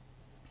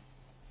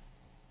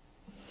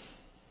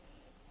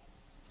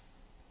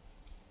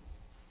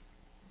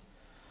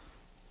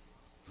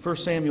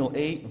 First Samuel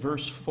 8,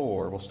 verse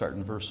 4. We'll start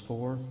in verse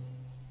 4.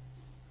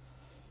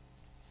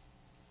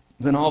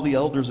 Then all the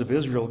elders of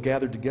Israel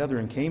gathered together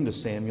and came to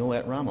Samuel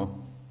at Ramah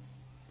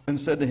and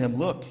said to him,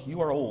 Look,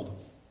 you are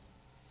old,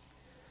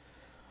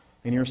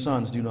 and your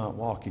sons do not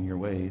walk in your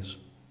ways.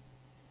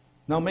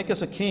 Now make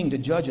us a king to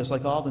judge us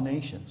like all the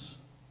nations.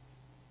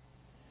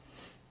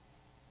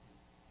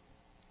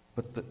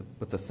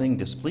 But the thing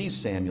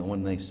displeased Samuel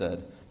when they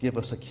said, Give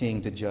us a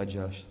king to judge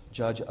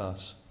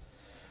us.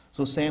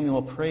 So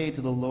Samuel prayed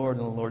to the Lord,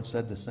 and the Lord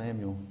said to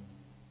Samuel,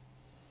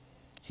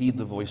 Heed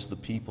the voice of the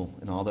people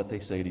and all that they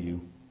say to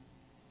you.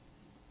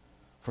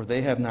 For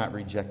they have not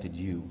rejected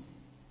you,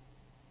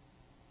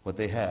 but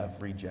they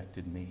have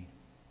rejected me.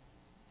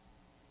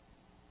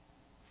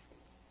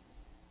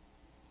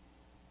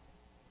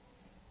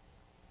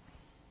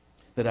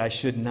 That I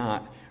should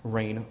not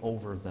reign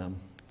over them.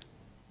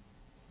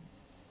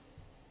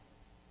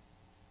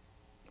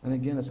 And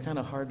again, it's kind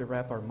of hard to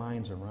wrap our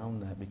minds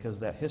around that,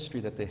 because that history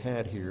that they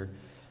had here,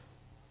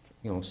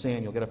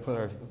 Samuel,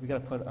 we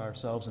got to put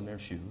ourselves in their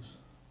shoes.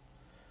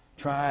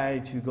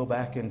 Try to go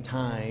back in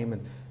time,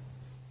 and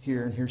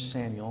here's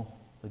Samuel,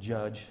 the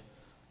judge.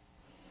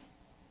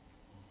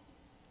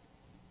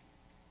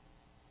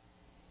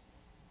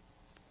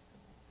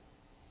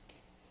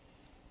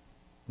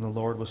 And the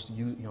Lord was,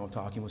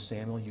 talking with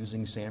Samuel,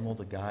 using Samuel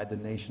to guide the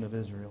nation of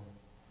Israel.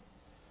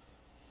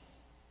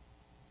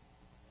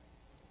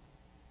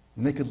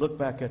 And they could look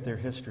back at their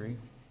history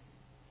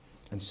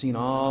and seen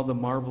all the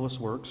marvelous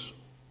works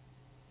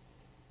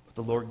that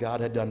the Lord God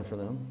had done for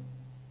them.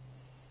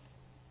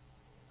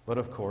 But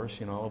of course,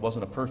 it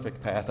wasn't a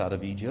perfect path out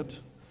of Egypt.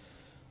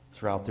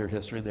 Throughout their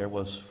history, there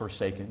was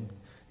forsaking,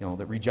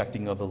 the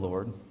rejecting of the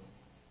Lord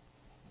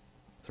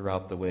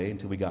throughout the way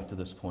until we got to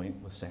this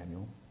point with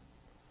Samuel.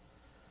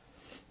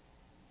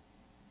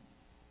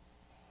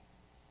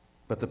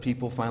 But the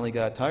people finally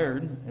got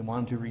tired and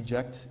wanted to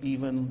reject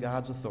even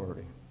God's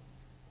authority.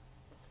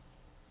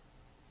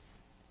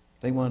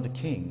 They wanted a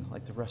king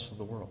like the rest of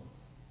the world,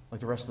 like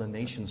the rest of the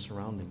nations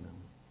surrounding them.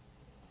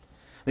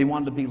 They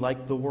wanted to be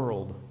like the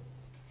world.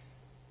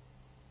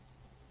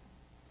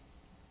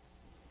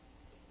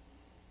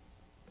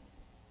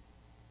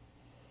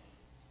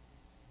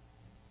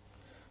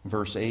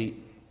 Verse 8,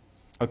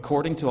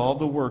 according to all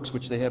the works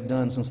which they have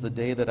done since the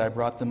day that I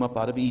brought them up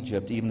out of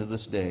Egypt, even to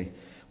this day,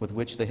 with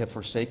which they have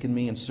forsaken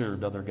me and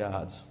served other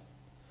gods,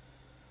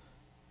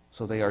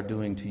 so they are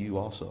doing to you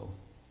also.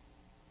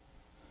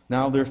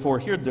 Now, therefore,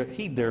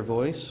 heed their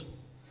voice.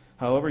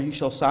 However, you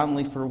shall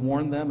soundly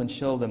forewarn them and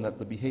show them that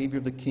the behavior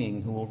of the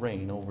king who will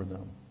reign over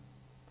them.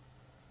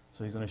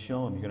 So he's going to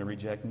show them, you're going to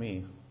reject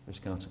me, there's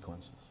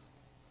consequences.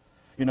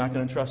 You're not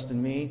going to trust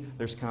in me,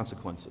 there's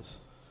consequences.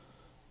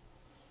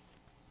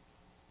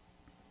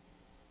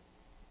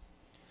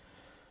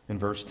 In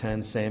verse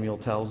 10, Samuel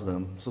tells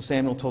them, So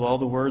Samuel told all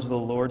the words of the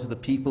Lord to the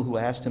people who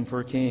asked him for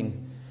a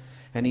king.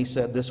 And he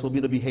said, This will be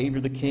the behavior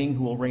of the king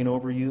who will reign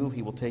over you.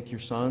 He will take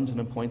your sons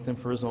and appoint them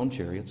for his own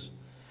chariots,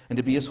 and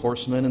to be his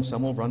horsemen, and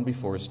some will run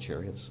before his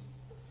chariots.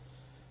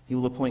 He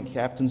will appoint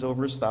captains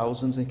over his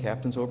thousands and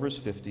captains over his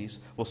 50s,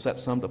 will set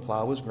some to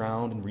plow his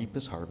ground and reap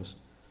his harvest,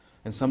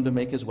 and some to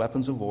make his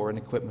weapons of war and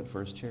equipment for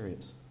his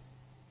chariots.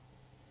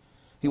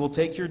 He will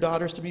take your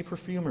daughters to be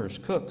perfumers,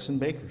 cooks, and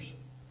bakers.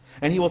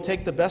 And he will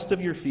take the best of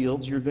your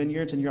fields, your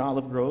vineyards, and your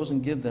olive groves,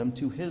 and give them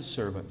to his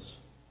servants.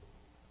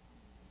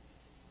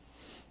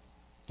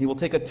 He will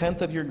take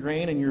 1/10 of your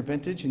grain and your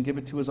vintage and give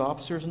it to his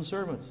officers and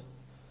servants.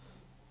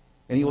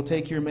 And he will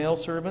take your male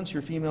servants,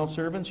 your female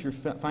servants, your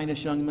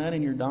finest young men,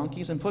 and your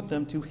donkeys, and put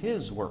them to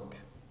his work.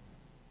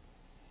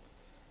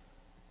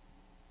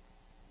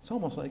 It's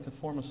almost like a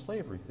form of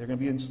slavery. They're going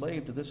to be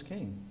enslaved to this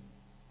king.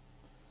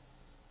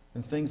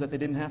 And things that they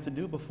didn't have to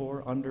do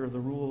before under the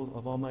rule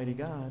of Almighty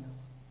God,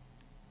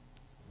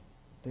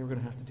 they were going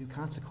to have to do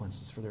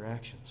consequences for their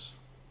actions.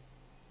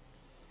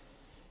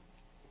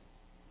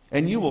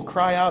 And you will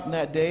cry out in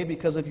that day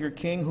because of your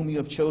king whom you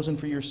have chosen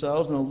for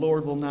yourselves, and the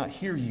Lord will not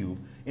hear you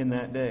in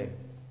that day.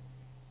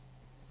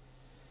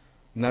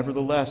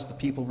 Nevertheless, the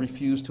people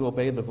refused to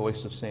obey the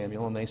voice of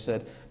Samuel, and they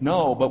said,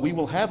 "No, but we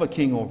will have a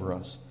king over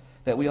us,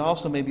 that we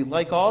also may be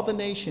like all the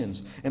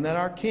nations, and that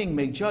our king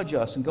may judge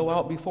us and go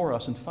out before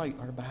us and fight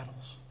our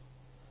battles."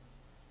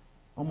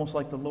 Almost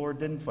like the Lord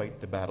didn't fight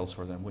the battles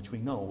for them, which we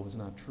know was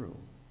not true.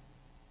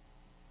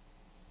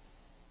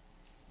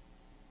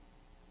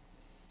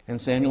 And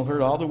Samuel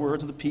heard all the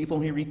words of the people,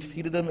 and he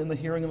repeated them in the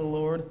hearing of the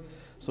Lord.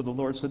 So the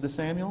Lord said to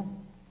Samuel,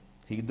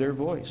 "Heed their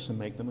voice and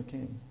make them a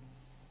king."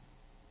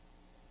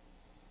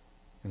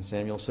 And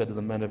Samuel said to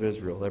the men of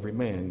Israel, "Every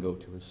man go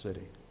to his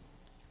city."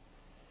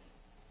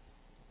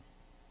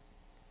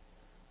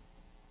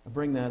 I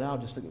bring that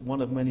out just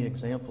one of many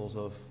examples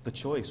of the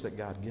choice that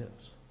God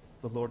gives,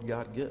 the Lord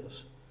God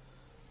gives.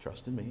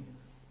 Trust in me.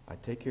 I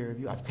take care of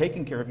you. I've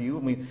taken care of you.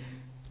 I mean,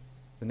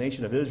 the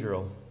nation of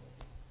Israel,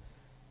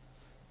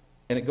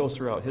 and it goes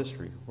throughout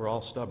history, we're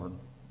all stubborn.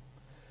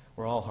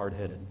 We're all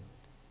hard-headed.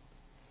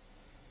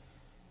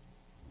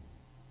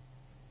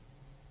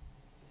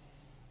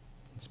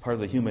 It's part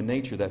of the human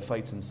nature that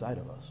fights inside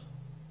of us.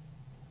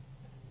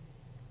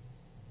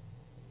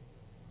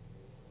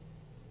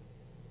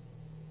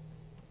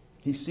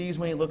 He sees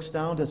when he looks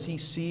down, does he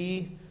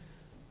see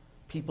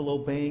people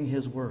obeying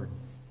his word?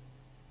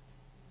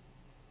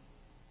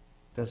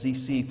 Does he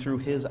see through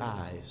his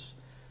eyes?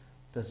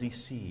 Does he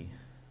see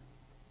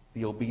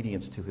the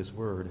obedience to his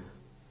word?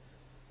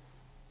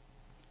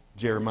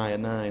 Jeremiah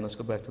 9. Let's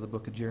go back to the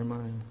book of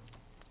Jeremiah.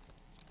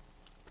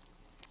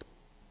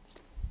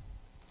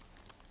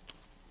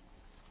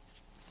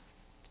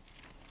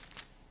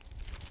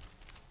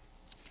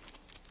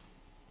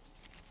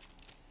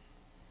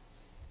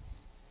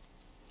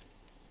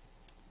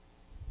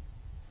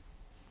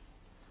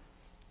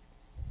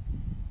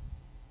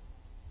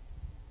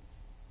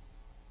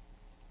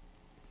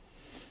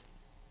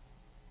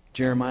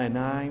 Jeremiah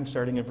 9,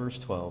 starting at verse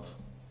 12.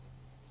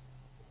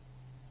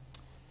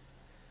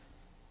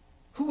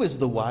 Who is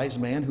the wise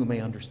man who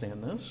may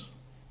understand this?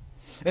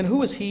 And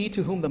who is he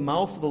to whom the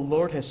mouth of the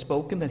Lord has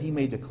spoken that he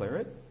may declare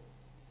it?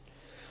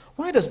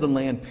 Why does the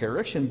land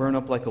perish and burn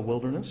up like a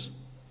wilderness,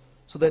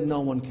 so that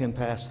no one can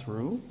pass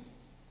through?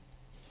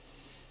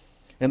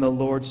 And the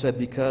Lord said,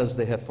 because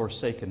they have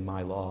forsaken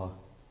my law,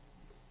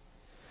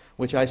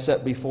 which I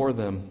set before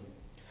them,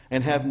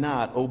 and have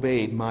not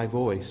obeyed my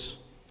voice,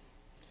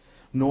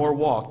 nor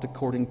walked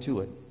according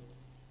to it.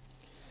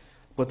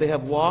 But they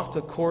have walked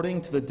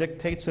according to the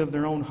dictates of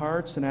their own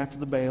hearts and after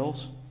the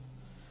Baals,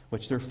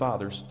 which their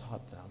fathers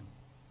taught them.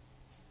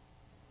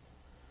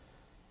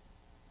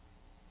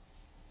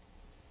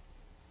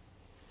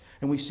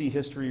 And we see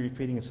history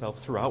repeating itself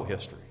throughout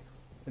history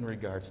in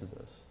regards to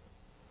this.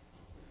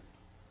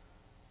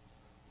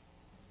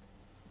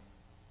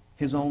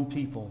 His own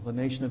people, the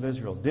nation of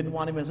Israel, didn't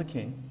want him as a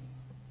king.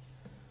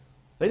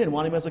 They didn't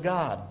want him as a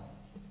god.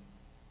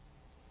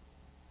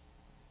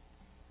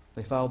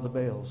 They followed the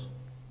Baals.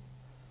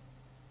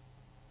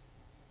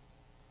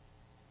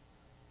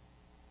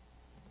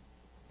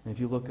 And if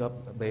you look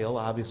up Baal,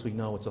 obviously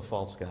know it's a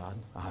false god,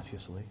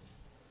 obviously.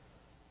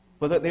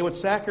 But that they would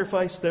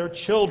sacrifice their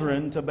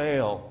children to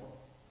Baal.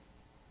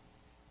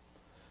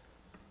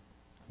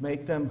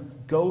 Make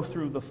them go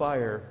through the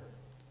fire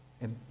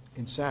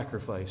and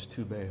sacrifice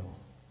to Baal.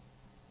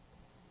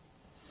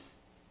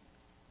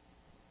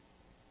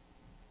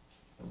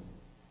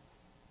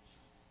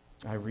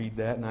 I read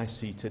that and I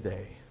see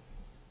today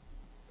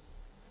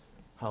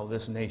how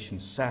this nation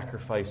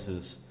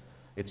sacrifices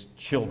its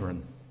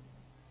children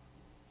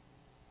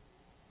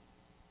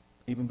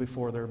even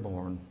before they're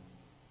born.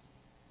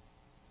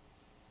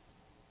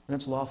 And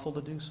it's lawful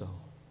to do so.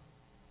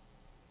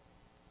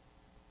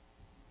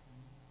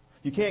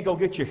 You can't go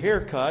get your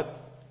hair cut.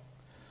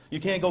 You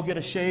can't go get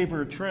a shave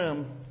or a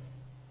trim.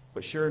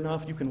 But sure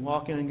enough, you can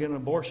walk in and get an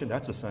abortion.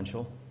 That's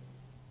essential.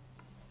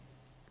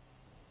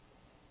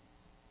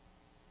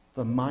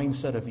 The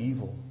mindset of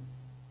evil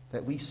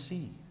that we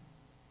see,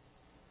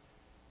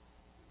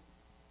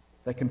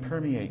 that can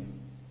permeate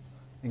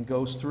and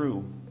goes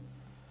through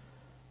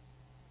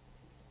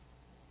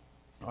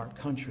our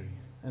country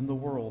and the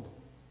world.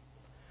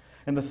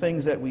 And the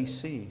things that we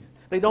see.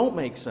 They don't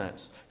make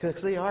sense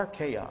because they are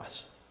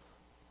chaos.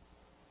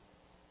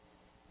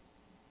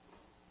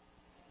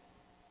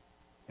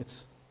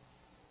 It's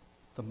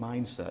the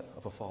mindset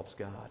of a false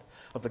god,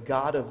 of the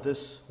god of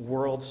this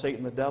world,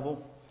 Satan the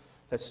devil,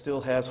 that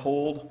still has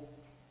hold.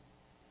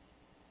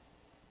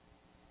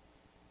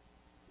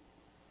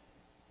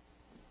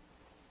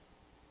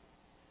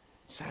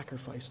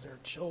 Sacrifice their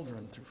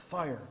children through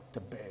fire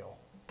to Baal.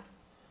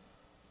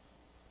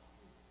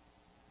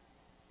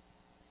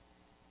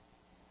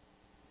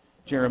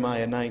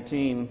 Jeremiah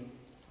 19.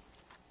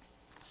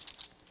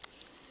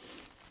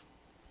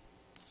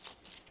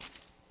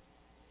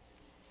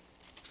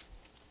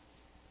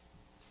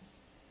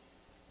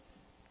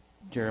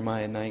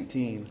 Jeremiah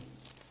 19,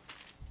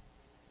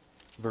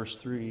 verse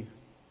 3.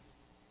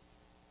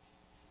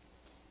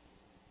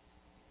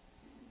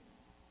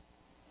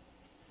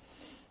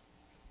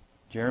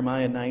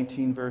 Jeremiah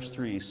 19, verse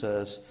 3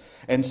 says,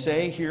 "And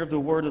say, hear the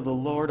word of the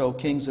Lord, O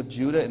kings of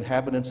Judah,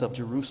 inhabitants of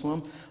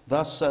Jerusalem.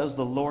 Thus says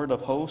the Lord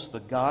of hosts, the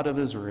God of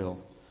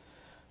Israel.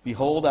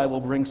 Behold, I will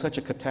bring such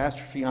a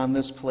catastrophe on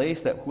this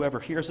place that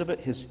whoever hears of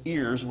it, his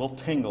ears will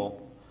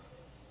tingle.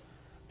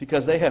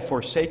 Because they have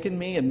forsaken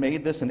me and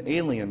made this an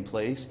alien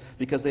place,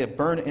 because they have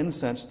burned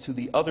incense to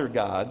the other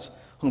gods,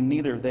 whom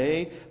neither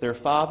they, their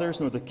fathers,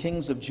 nor the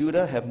kings of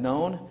Judah have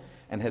known,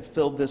 and have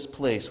filled this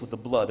place with the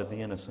blood of the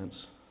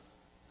innocents.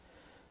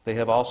 They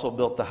have also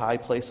built the high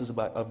places of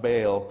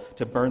Baal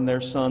to burn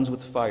their sons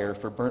with fire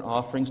for burnt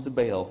offerings to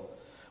Baal,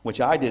 which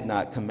I did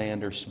not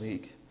command or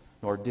speak,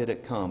 nor did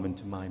it come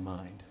into my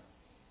mind."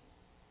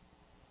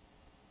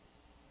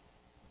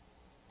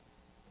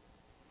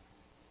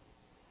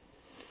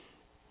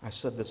 I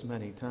said this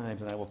many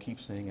times, and I will keep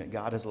saying it.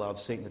 God has allowed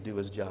Satan to do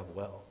his job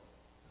well,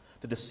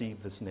 to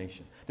deceive this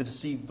nation, to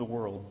deceive the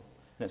world.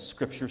 And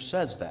Scripture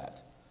says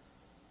that.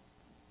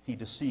 He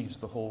deceives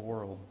the whole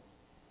world.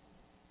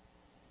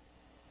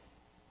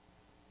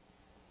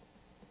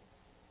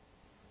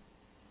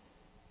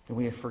 And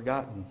we have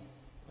forgotten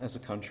as a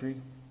country.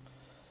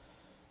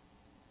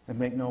 And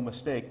make no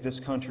mistake,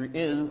 this country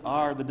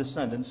are the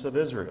descendants of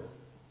Israel.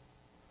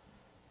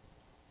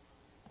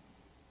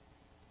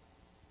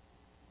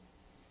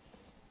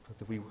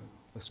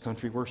 This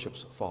country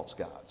worships false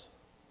gods.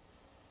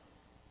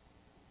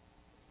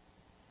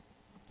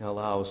 It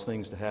allows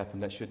things to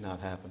happen that should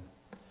not happen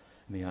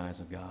in the eyes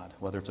of God,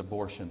 whether it's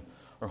abortion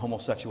or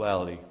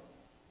homosexuality,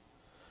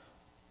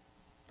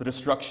 the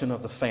destruction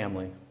of the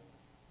family.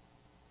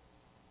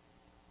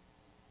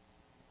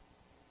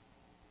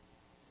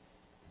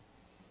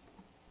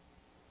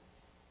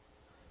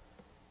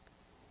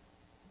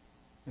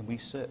 And we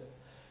sit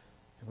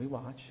and we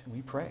watch and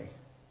we pray.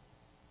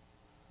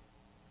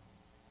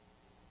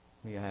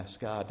 We ask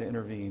God to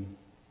intervene.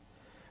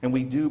 And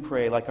we do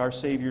pray, like our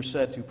Savior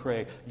said to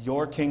pray,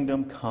 "Your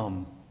kingdom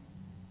come."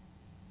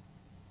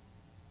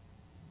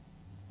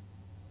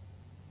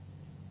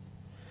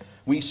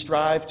 We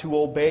strive to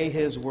obey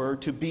His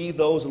word, to be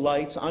those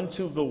lights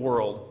unto the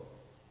world.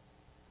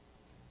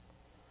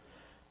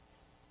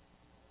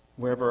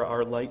 Wherever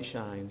our light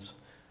shines,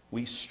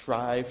 we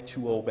strive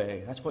to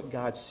obey. That's what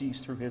God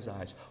sees through His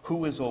eyes.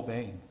 Who is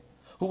obeying?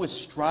 Who is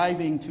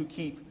striving to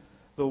keep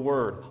the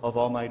word of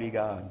Almighty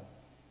God?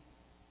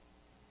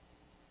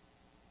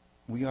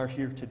 We are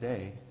here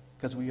today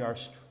because we are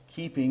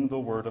keeping the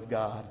word of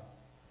God,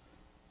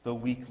 the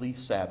weekly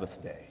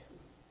Sabbath day.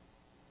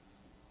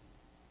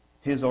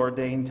 His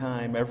ordained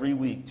time every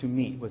week to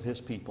meet with His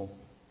people.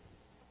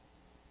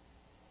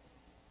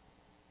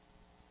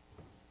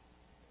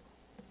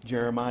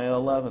 Jeremiah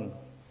 11.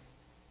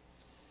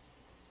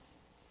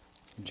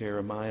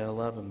 Jeremiah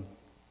 11.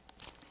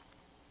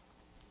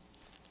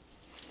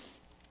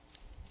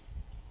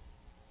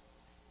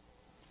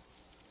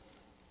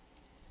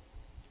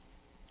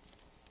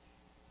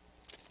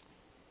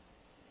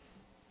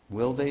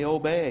 Will they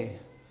obey?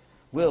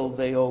 Will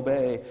they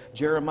obey?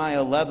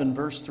 Jeremiah 11,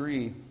 verse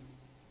 3.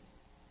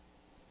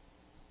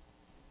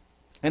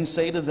 "And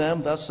say to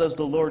them, Thus says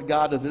the Lord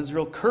God of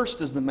Israel, Cursed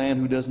is the man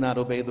who does not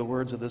obey the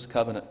words of this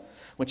covenant,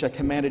 which I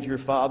commanded your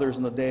fathers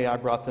in the day I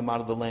brought them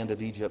out of the land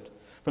of Egypt,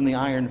 from the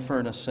iron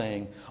furnace,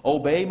 saying,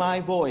 Obey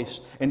my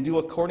voice, and do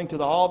according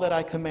to all that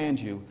I command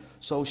you.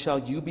 So shall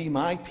you be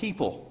my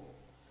people,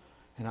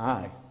 and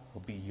I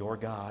will be your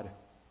God.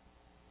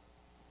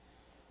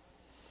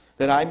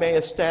 That I may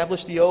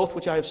establish the oath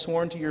which I have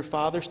sworn to your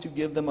fathers to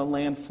give them a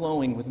land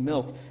flowing with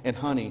milk and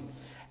honey,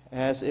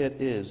 as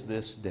it is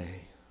this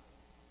day."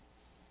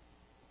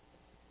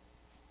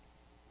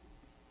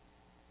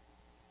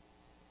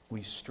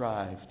 We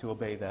strive to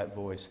obey that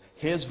voice,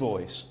 His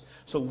voice,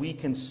 so we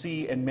can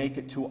see and make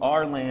it to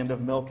our land of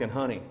milk and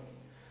honey,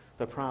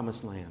 the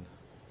promised land.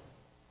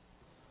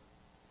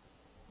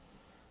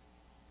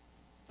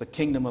 The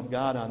kingdom of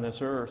God on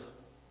this earth.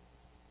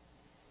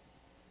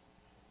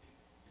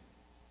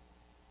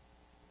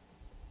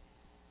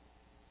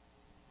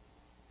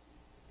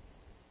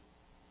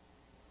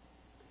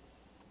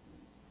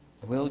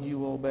 Will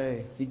you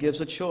obey? He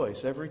gives a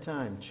choice every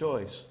time.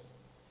 Choice.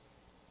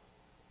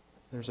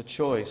 There's a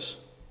choice.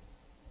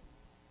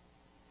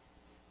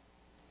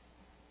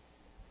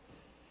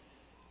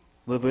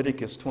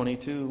 Leviticus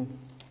 22.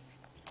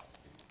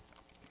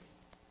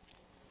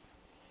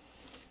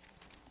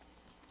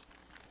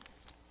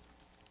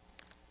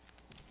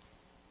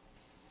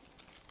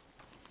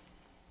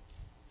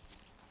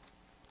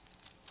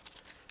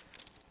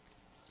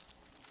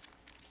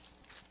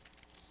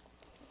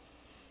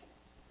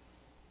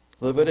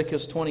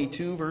 Leviticus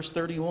 22, verse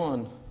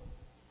 31.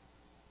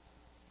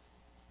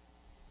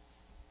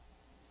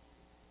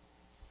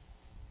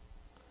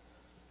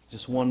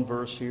 Just one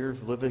verse here,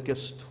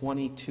 Leviticus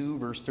 22,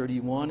 verse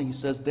 31. He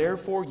says,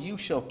 "Therefore you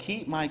shall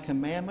keep my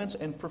commandments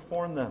and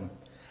perform them.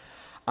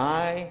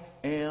 I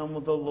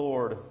am the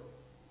Lord.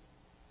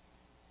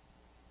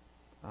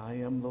 I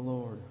am the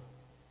Lord."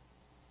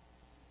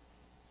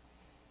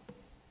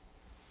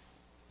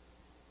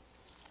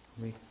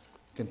 We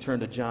can turn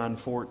to John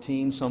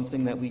 14,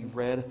 something that we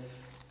read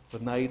the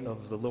night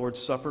of the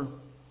Lord's Supper.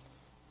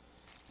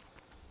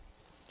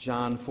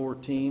 John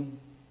 14.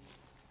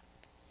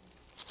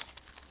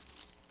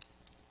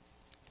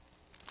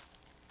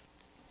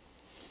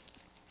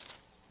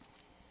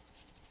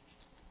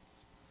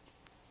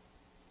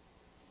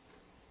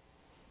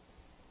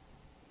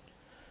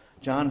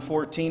 John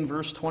 14,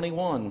 verse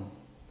 21.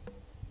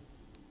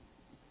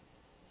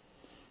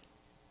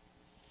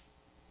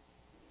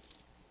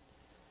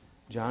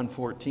 John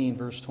 14,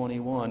 verse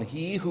 21.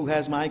 "He who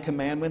has my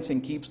commandments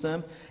and keeps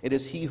them, it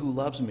is he who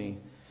loves me.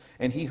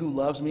 And he who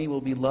loves me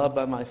will be loved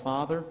by my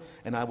Father,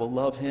 and I will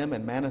love him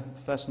and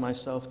manifest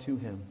myself to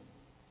him."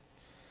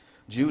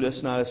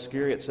 Judas, not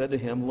Iscariot, said to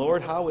him,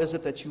 "Lord, how is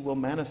it that you will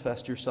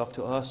manifest yourself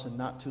to us and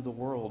not to the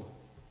world?"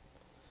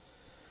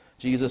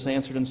 Jesus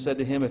answered and said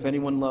to him, "If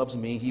anyone loves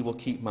me, he will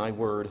keep my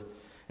word.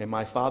 And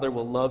my Father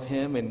will love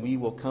him, and we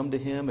will come to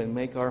him and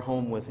make our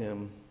home with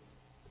him.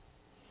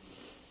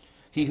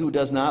 He who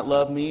does not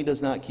love me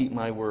does not keep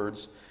my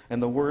words.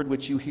 And the word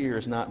which you hear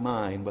is not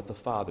mine, but the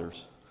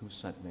Father's who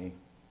sent me."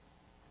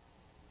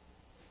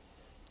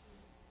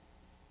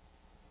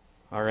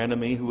 Our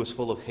enemy, who is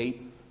full of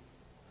hate,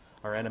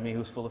 our enemy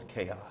who is full of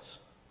chaos,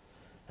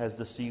 has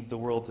deceived the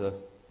world to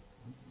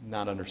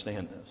not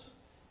understand this.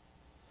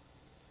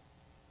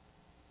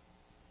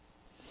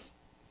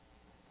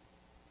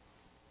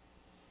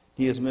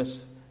 He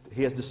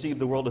has deceived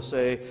the world to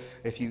say,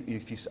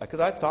 because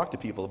I've talked to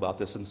people about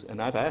this, and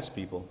I've asked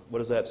people, what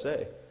does that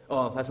say?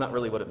 Oh, that's not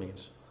really what it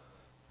means.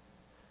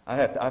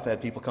 I've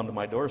had people come to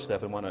my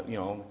doorstep and want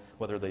to,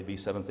 whether they be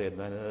Seventh-day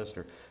Adventist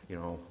or,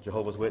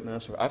 Jehovah's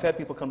Witness, or I've had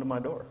people come to my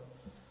door.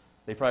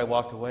 They probably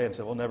walked away and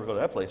said, "We'll never go to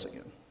that place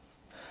again."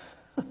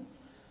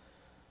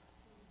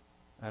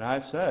 And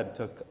I've said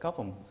to a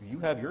couple of them, "You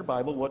have your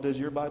Bible, what does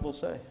your Bible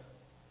say?"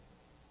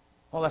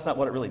 "Oh, that's not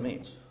what it really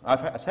means."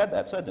 I've had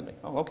that said to me.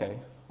 "Oh, okay.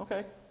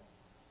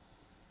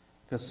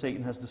 Because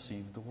Satan has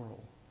deceived the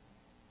world.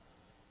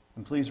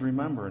 And please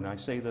remember, and I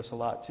say this a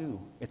lot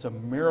too, it's a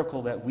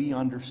miracle that we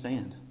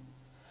understand.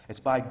 It's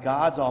by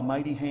God's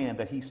almighty hand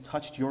that He's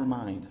touched your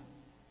mind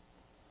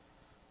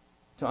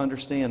to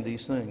understand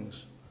these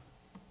things.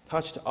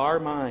 Touched our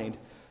mind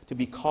to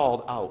be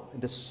called out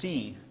and to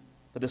see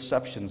the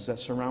deceptions that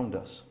surround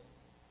us.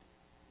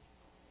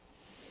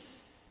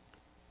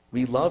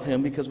 We love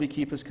Him because we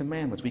keep His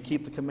commandments. We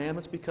keep the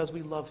commandments because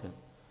we love Him.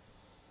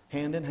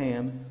 Hand in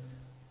hand.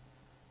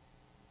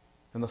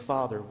 And the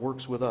Father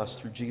works with us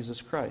through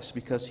Jesus Christ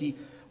because He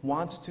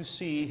wants to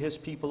see His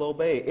people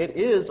obey. It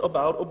is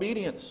about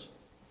obedience.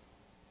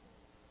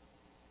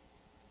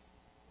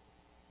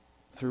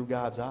 Through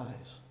God's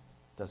eyes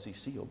does He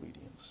see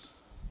obedience.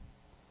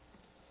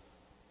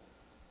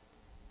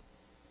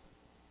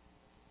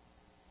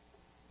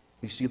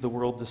 We see the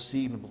world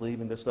deceived and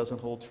believing this doesn't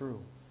hold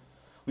true.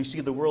 We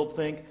see the world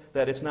think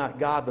that it's not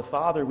God the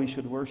Father we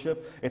should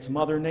worship, it's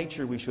Mother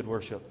Nature we should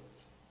worship.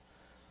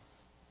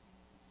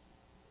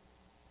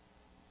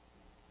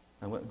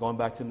 And going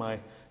back to my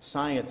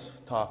science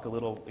talk a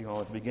little,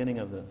 at the beginning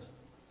of this.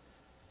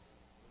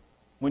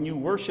 When you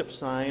worship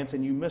science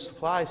and you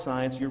misapply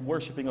science, you're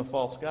worshiping a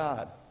false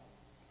god.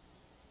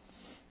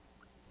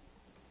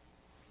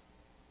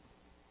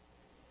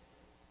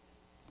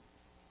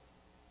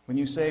 When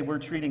you say we're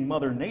treating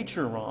Mother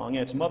Nature wrong,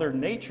 and it's Mother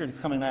Nature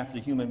coming after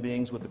human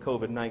beings with the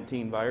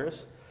COVID-19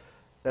 virus,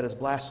 that is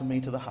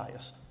blasphemy to the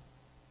highest.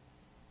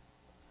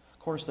 Of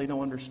course, they don't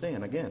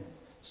understand. Again,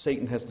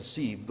 Satan has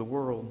deceived the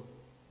world.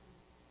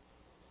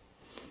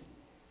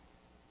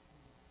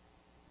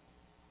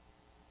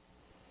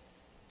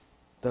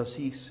 Does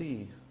he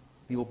see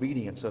the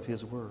obedience of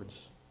his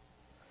words?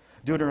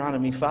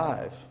 Deuteronomy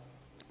 5.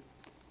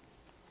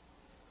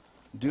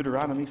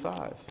 Deuteronomy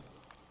 5.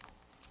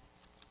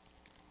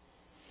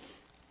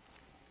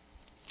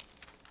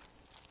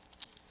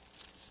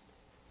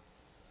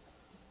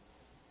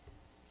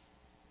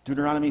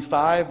 Deuteronomy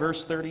 5,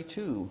 verse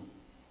 32.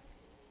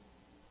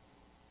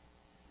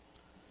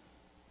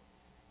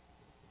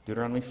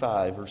 Deuteronomy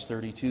 5, verse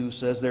 32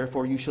 says,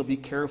 "Therefore you shall be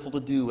careful to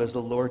do as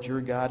the Lord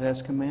your God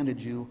has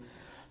commanded you.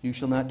 You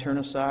shall not turn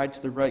aside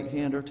to the right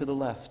hand or to the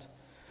left.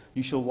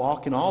 You shall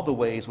walk in all the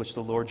ways which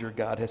the Lord your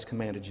God has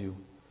commanded you,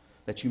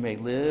 that you may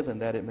live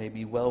and that it may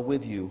be well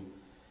with you,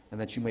 and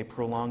that you may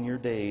prolong your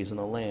days in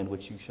the land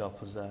which you shall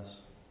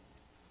possess.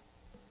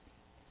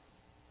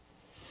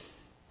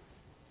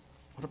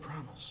 What a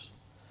promise.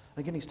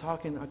 Again, he's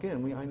talking,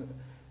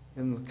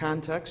 in the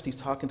context, he's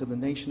talking to the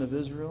nation of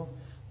Israel.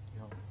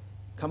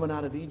 Coming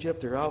out of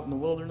Egypt, they're out in the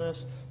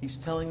wilderness. He's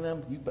telling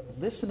them,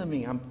 listen to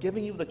me. I'm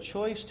giving you the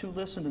choice to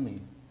listen to me.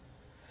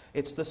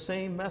 It's the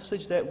same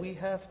message that we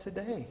have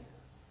today.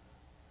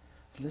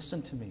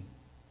 Listen to me,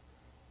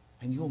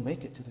 and you'll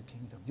make it to the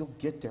kingdom. You'll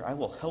get there. I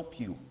will help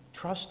you.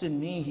 Trust in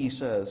me, he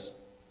says.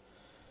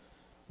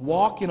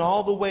 Walk in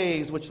all the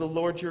ways which the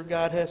Lord your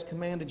God has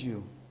commanded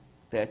you,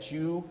 that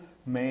you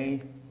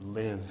may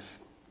live,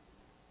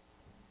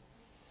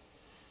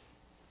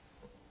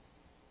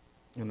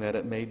 and that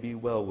it may be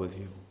well with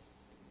you.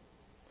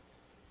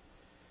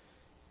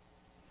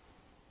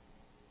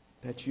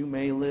 That you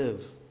may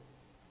live.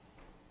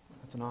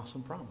 That's an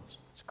awesome promise.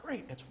 It's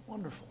great. It's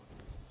wonderful.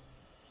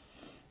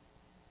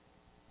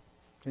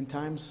 And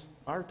times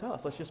are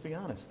tough. Let's just be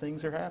honest.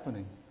 Things are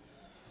happening.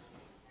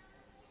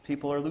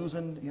 People are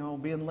losing,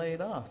 being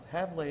laid off,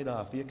 have laid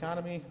off. The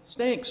economy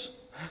stinks.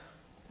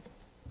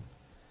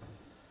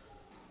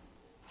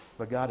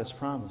 But God has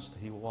promised that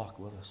He will walk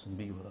with us and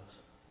be with us.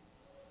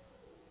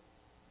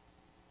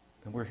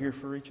 And we're here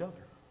for each other.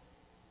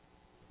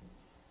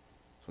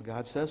 That's what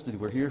God says to do.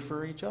 We're here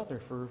for each other,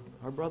 for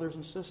our brothers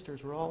and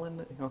sisters. We're all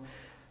in,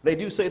 they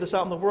do say this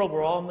out in the world,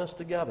 we're all in this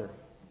together.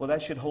 Well,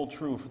 that should hold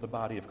true for the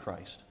body of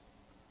Christ.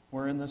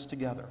 We're in this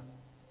together.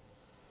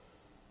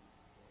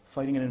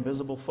 Fighting an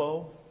invisible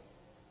foe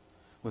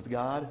with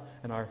God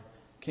and our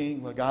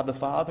King, with God the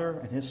Father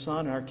and His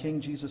Son, and our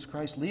King Jesus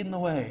Christ leading the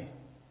way.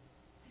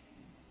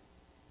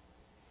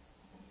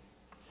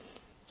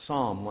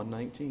 Psalm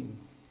 119.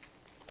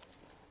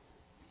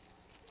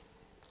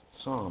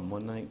 Psalm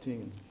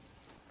 119.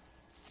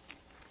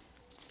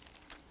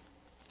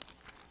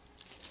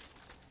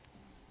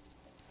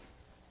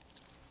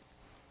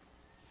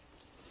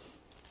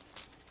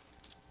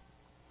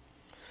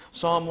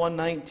 Psalm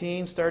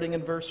 119, starting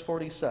in verse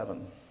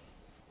 47.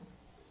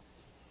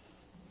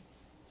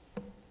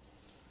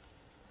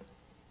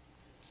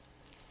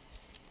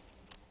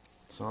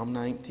 Psalm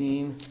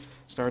 19,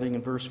 starting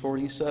in verse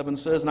 47,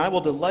 says, "And I will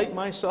delight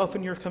myself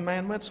in your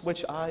commandments,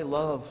 which I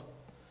love.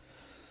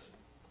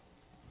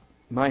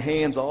 My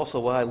hands also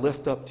will I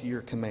lift up to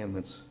your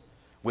commandments,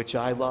 which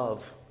I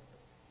love.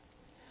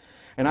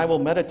 And I will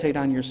meditate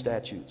on your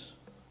statutes.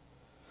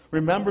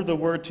 Remember the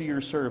word to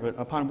your servant,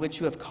 upon which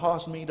you have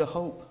caused me to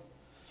hope.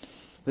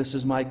 This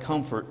is my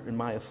comfort in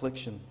my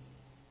affliction.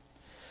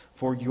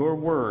 For your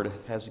word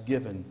has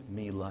given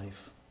me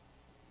life."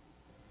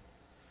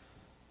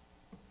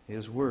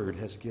 His word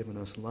has given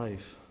us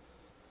life,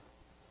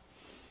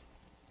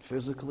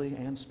 physically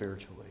and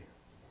spiritually.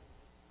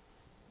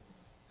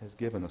 Has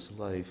given us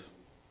life.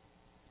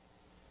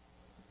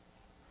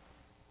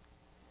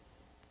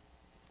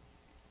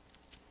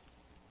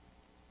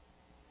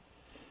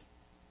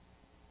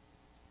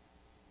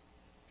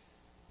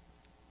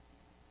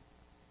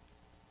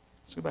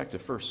 Let's go back to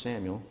 1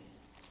 Samuel.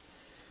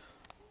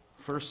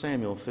 1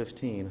 Samuel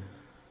 15.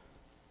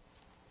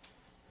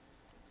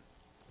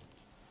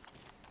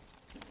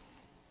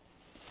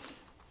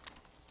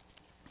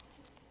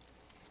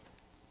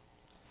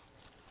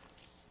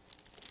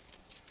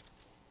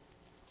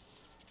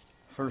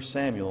 First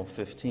Samuel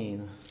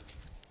 15.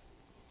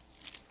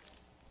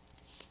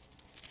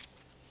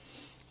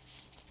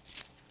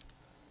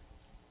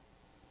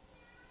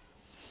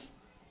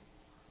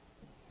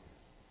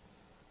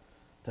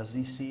 Does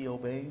he see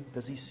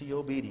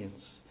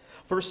obedience?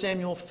 1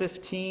 Samuel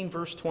 15,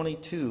 verse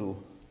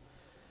 22.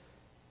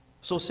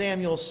 So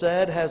Samuel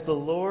said, Has the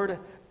Lord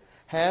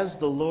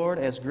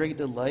as great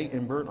delight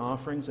in burnt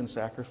offerings and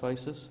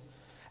sacrifices,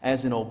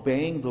 as in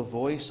obeying the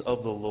voice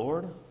of the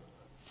Lord?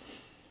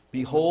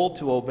 Behold,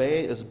 to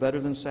obey is better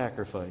than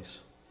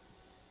sacrifice,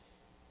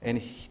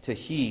 and to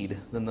heed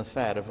than the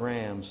fat of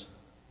rams.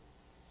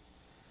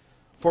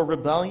 For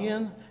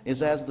rebellion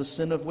is as the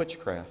sin of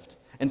witchcraft,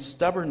 and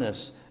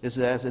stubbornness is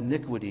as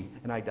iniquity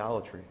and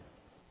idolatry.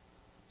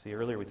 See,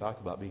 earlier we talked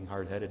about being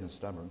hard-headed and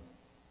stubborn.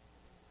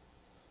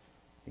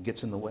 It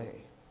gets in the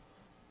way.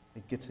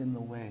 It gets in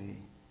the way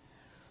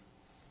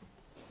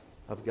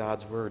of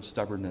God's word,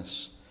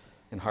 stubbornness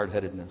and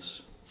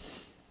hard-headedness.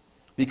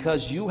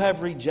 Because you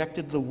have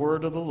rejected the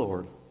word of the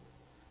Lord,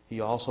 He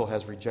also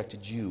has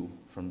rejected you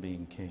from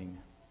being king.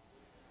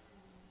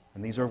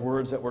 And these are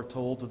words that were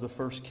told to the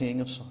first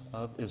king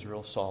of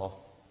Israel,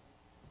 Saul,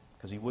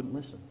 because he wouldn't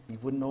listen. He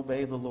wouldn't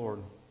obey the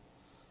Lord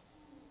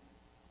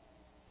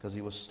because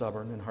he was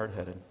stubborn and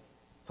hard-headed.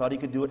 Thought he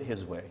could do it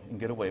his way and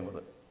get away with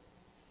it.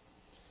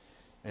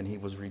 And he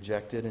was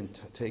rejected and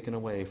taken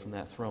away from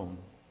that throne.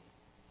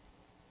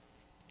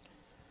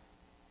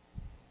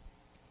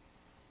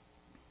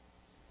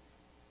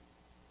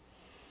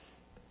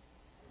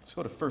 Let's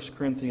go to 1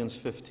 Corinthians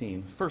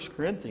 15. 1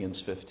 Corinthians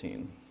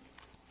 15.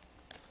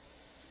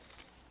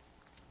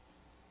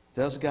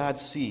 Does God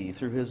see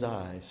through His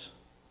eyes,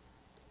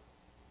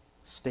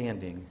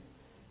 standing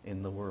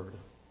in the Word,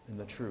 in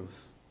the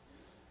truth?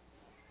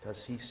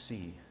 Does He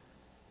see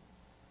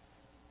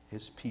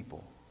His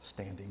people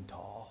standing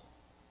tall.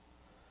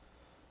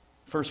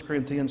 1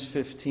 Corinthians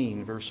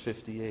 15, verse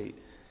 58.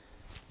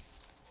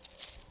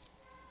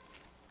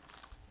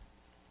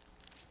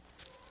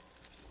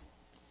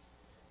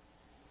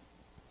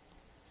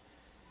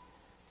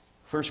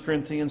 1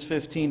 Corinthians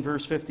 15,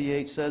 verse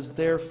 58 says,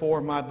 "Therefore,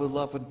 my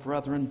beloved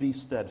brethren, be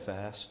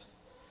steadfast,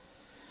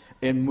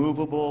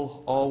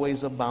 immovable,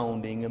 always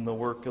abounding in the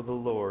work of the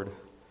Lord,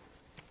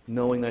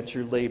 knowing that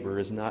your labor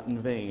is not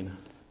in vain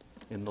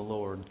in the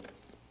Lord."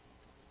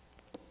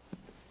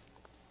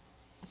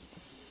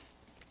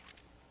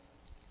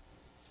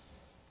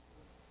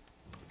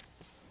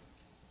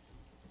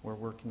 We're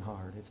working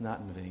hard. It's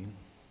not in vain.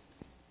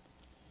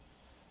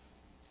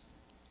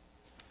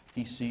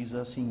 He sees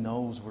us. He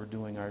knows we're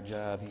doing our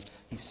job.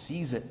 He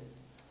sees it.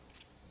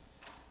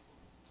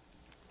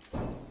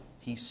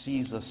 He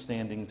sees us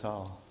standing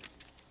tall.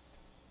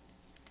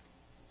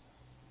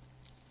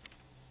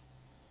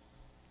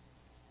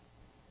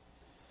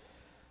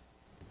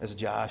 As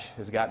Josh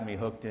has gotten me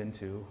hooked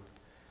into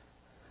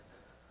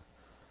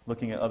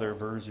looking at other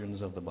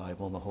versions of the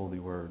Bible and the Holy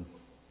Word.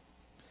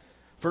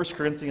 1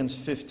 Corinthians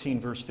 15,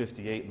 verse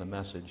 58 in the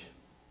Message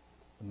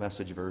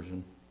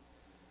version.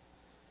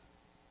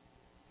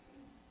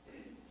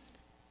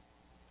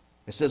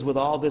 It says, "With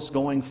all this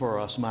going for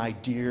us, my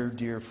dear,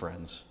 dear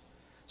friends,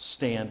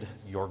 stand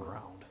your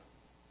ground.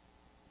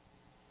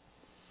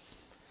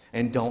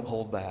 And don't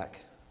hold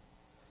back.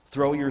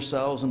 Throw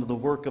yourselves into the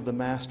work of the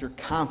Master,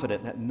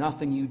 confident that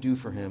nothing you do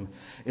for him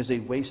is a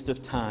waste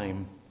of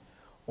time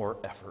or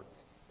effort."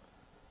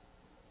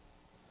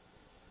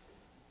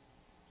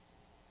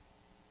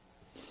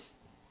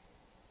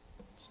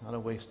 It's not a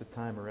waste of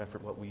time or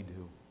effort what we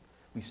do.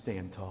 We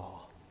stand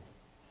tall.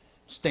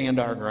 Stand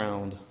our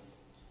ground.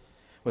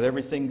 With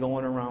everything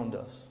going around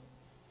us,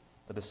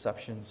 the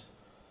deceptions.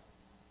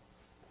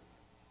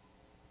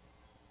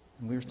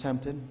 And we're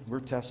tempted, we're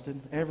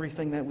tested,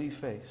 everything that we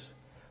face.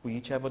 We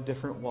each have a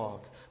different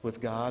walk with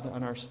God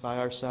by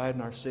our side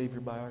and our Savior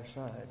by our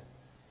side.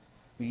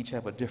 We each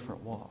have a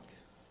different walk.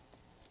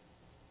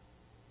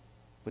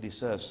 But he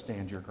says,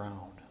 stand your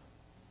ground.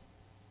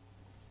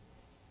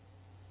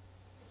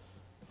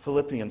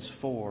 Philippians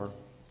 4.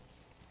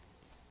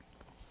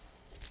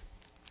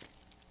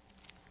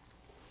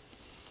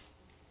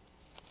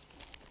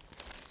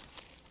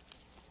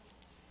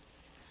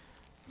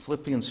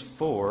 Philippians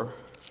 4,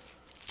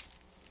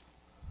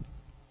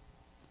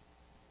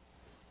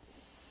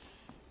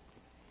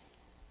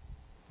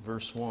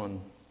 verse 1.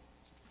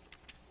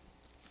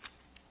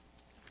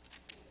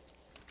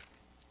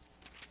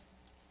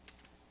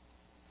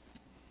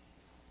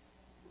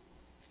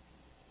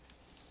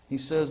 He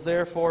says,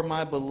 "Therefore,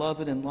 my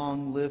beloved and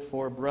long-lived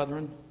for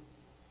brethren,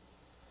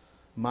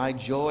 my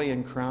joy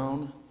and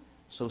crown,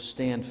 so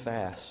stand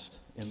fast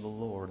in the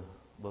Lord,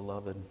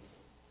 beloved."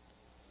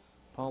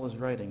 Paul is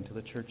writing to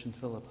the church in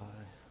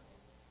Philippi.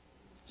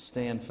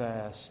 Stand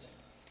fast.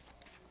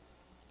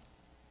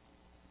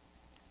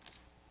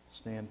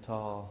 Stand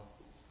tall.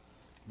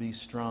 Be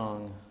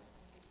strong.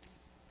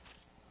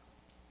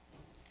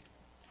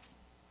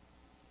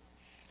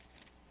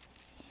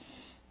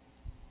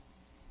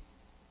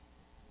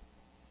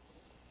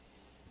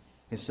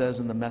 It says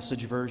in the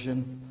Message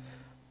version,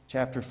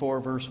 chapter 4,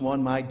 verse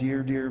 1, "My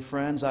dear, dear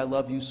friends, I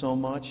love you so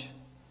much.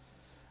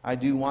 I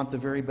do want the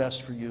very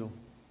best for you.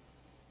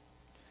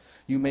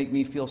 You make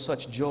me feel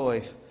such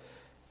joy.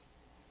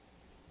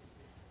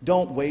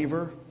 Don't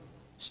waver.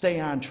 Stay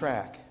on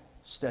track.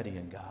 Steady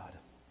in God."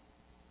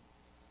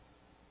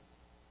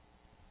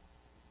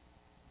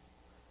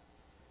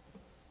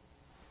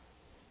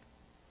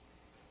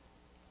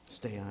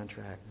 Stay on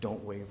track.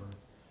 Don't waver.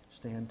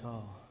 Stand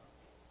tall.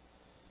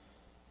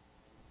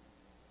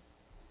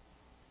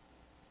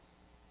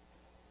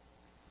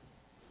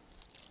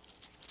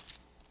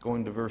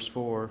 Going to verse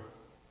 4.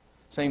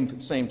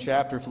 Same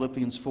chapter,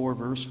 Philippians 4,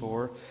 verse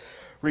 4.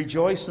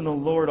 "Rejoice in the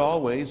Lord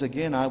always.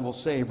 Again, I will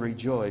say,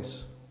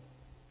 rejoice.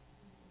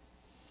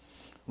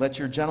 Let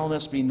your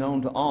gentleness be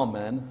known to all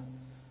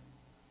men.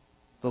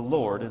 The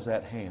Lord is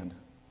at hand.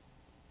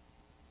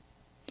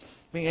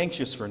 Be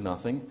anxious for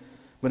nothing,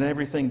 but in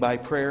everything by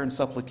prayer and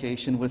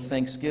supplication with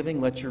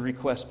thanksgiving, let your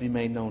requests be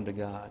made known to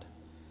God.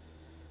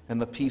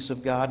 And the peace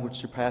of God, which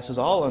surpasses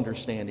all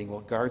understanding,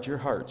 will guard your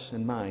hearts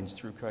and minds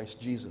through Christ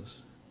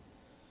Jesus."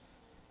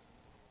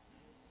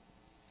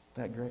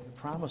 That great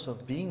promise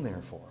of being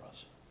there for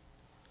us,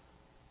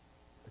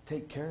 to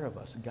take care of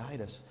us,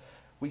 guide us.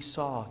 We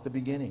saw at the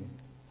beginning.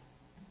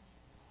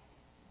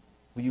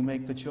 Will you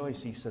make the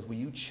choice? He says, will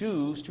you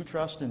choose to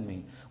trust in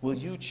me? Will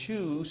you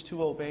choose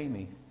to obey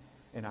me?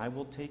 And I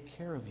will take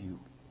care of you.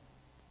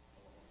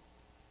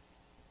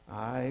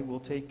 I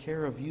will take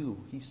care of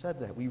you. He said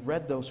that. We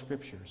read those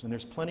scriptures. And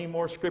there's plenty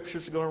more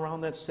scriptures to go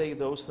around that say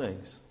those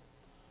things.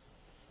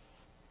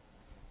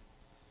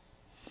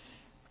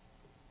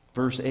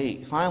 Verse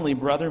 8, "Finally,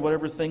 brethren,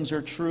 whatever things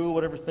are true,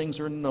 whatever things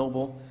are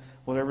noble,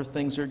 whatever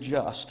things are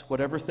just,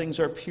 whatever things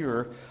are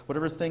pure,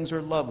 whatever things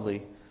are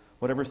lovely,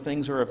 whatever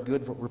things are of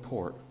good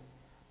report,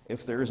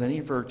 if there is any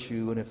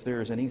virtue and if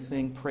there is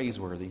anything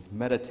praiseworthy,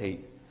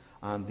 meditate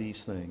on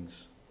these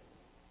things.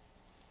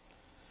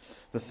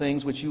 The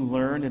things which you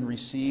learned and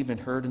received and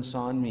heard and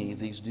saw in me,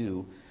 these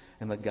do,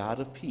 and the God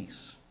of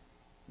peace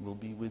will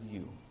be with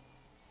you.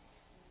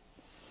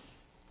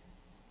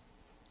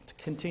 It's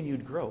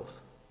continued growth.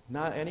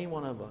 Not any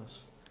one of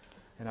us.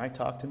 And I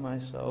talk to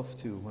myself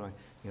too when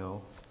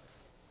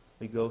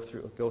we go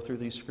through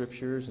these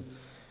scriptures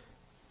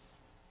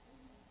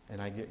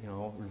and I get,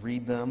 we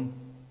read them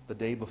the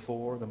day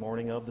before, the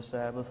morning of the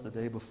Sabbath, the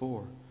day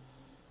before.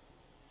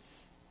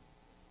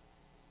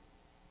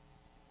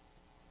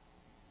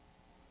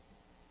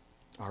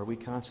 Are we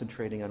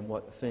concentrating on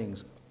what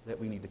things that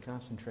we need to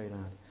concentrate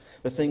on?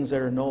 The things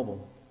that are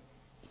noble.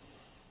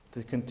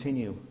 To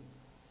continue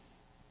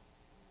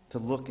to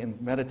look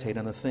and meditate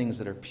on the things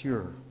that are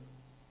pure.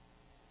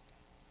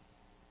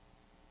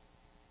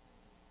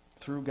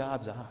 Through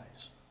God's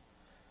eyes.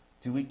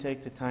 Do we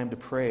take the time to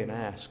pray and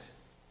ask,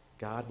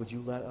 God, would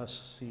you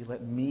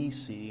let me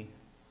see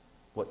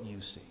what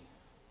you see?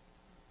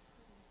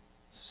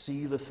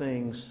 See the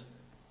things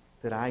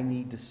that I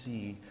need to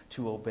see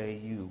to obey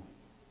you.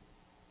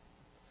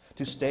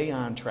 To stay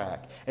on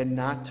track and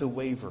not to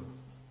waver.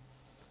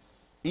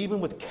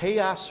 Even with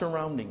chaos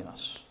surrounding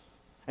us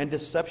and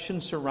deception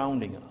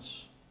surrounding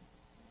us.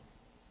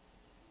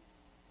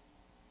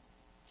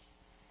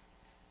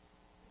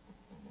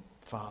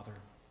 Father,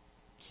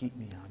 keep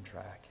me on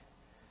track.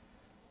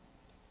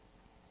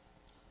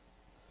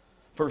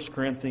 1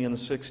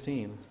 Corinthians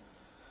 16.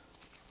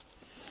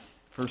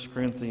 1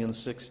 Corinthians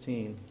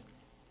 16.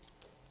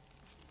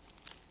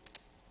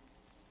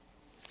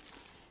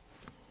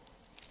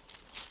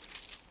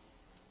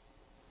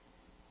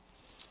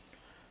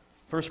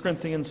 First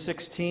Corinthians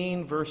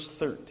 16, verse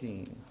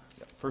 13.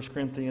 1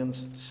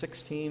 Corinthians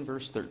 16,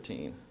 verse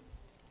 13.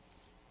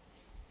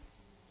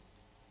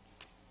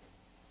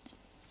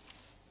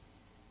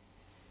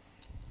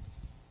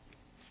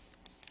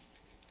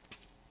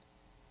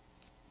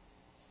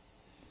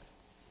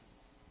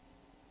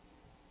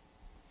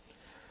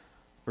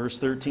 Verse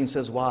 13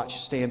 says, watch,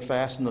 stand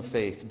fast in the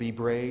faith, be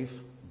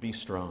brave, be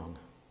strong.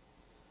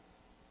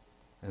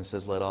 And it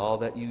says, let all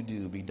that you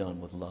do be done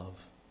with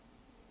love.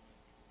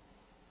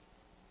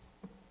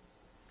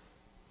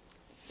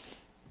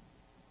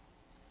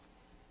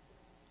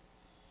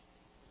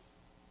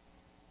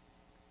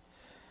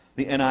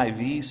 The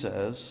NIV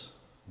says,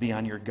 be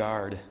on your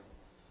guard.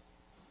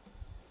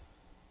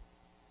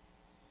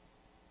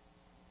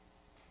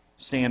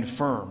 Stand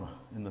firm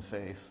in the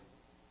faith.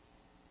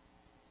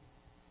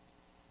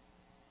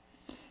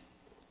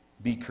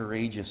 Be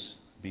courageous,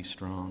 be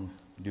strong,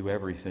 do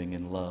everything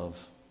in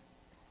love.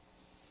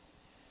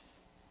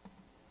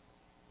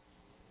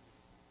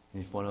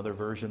 If one other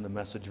version, the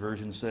Message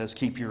version says,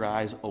 keep your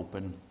eyes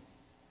open.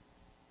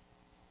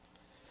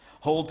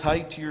 Hold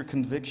tight to your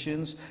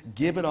convictions.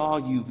 Give it all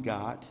you've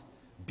got.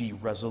 Be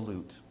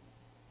resolute.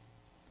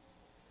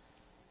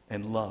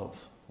 And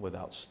love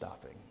without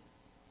stopping.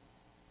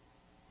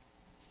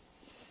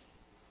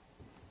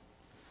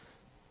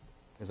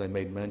 As I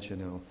made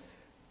mention,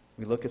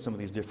 we look at some of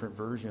these different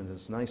versions.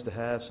 It's nice to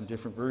have some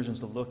different versions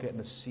to look at and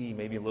to see.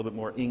 Maybe a little bit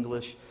more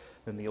English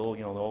than the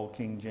old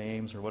King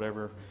James or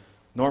whatever.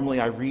 Normally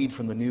I read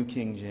from the New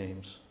King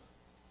James.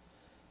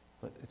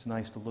 But it's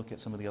nice to look at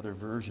some of the other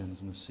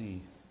versions and to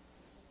see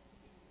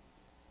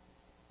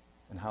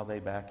and how they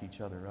back each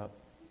other up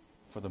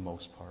for the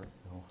most part.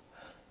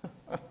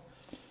 But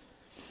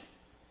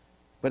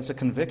it's a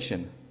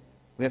conviction.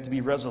 We have to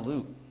be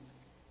resolute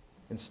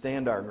and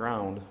stand our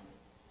ground.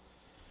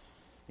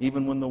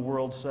 Even when the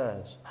world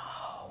says,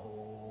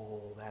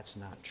 no, that's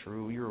not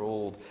true. You're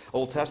old.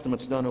 Old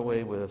Testament's done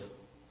away with.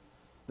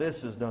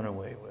 This is done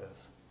away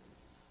with.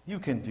 You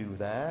can do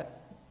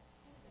that.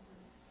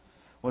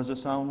 What does it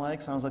sound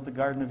like? Sounds like the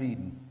Garden of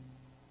Eden.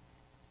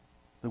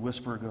 The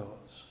whisper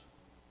goes,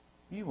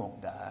 you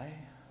won't die.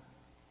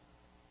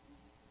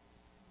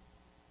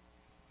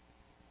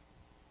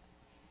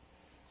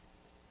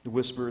 The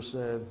whisperer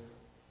said,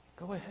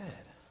 go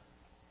ahead.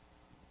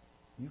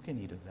 You can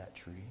eat of that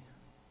tree.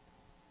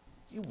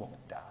 You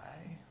won't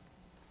die.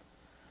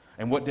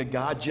 And what did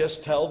God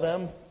just tell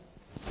them?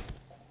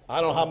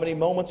 I don't know how many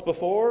moments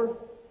before.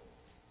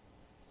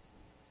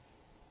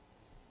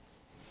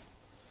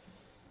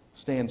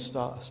 Stand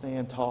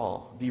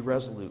tall. Be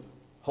resolute.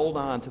 Hold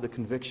on to the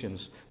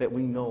convictions that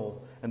we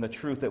know and the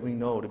truth that we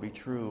know to be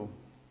true.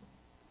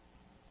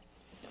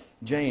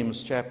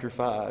 James chapter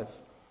 5.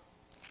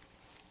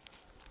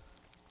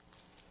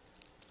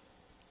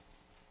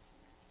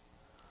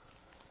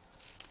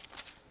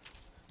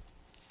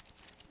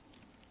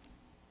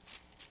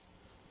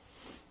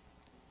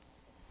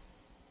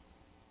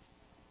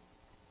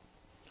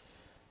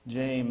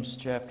 James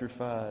chapter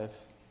 5.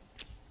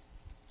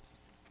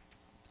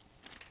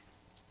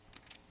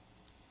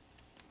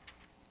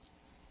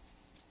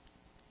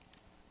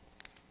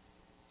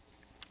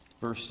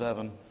 Verse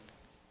 7.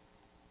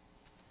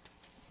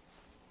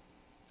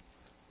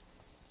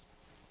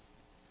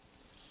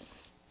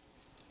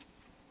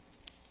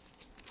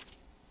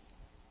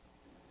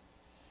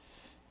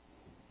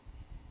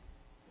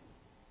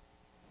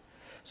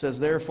 says,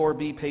 "Therefore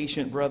be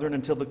patient, brethren,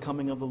 until the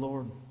coming of the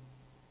Lord.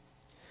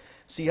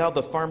 See how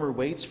the farmer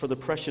waits for the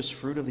precious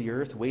fruit of the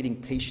earth,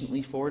 waiting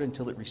patiently for it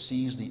until it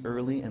receives the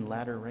early and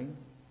latter rain?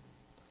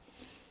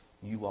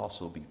 You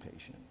also be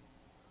patient.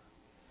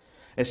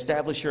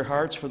 Establish your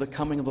hearts, for the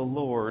coming of the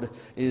Lord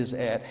is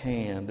at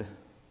hand."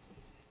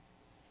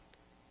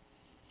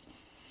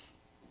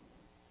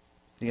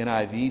 The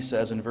NIV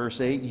says in verse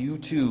 8, "You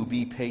too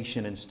be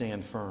patient and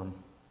stand firm,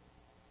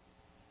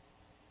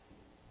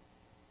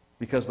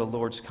 because the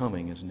Lord's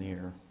coming is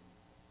near."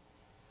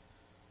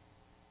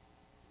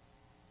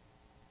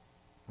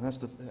 And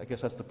I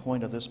guess that's the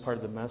point of this part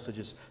of the message,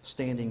 is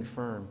standing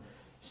firm,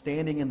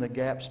 standing in the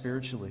gap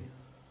spiritually.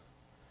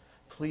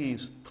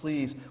 Please,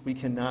 please, we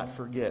cannot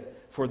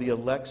forget, for the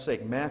elect's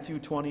sake, Matthew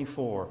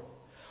 24,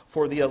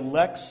 for the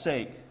elect's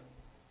sake,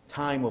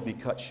 time will be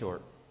cut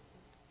short.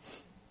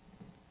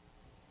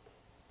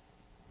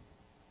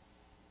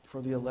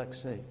 For the elect's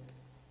sake,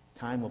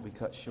 time will be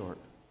cut short.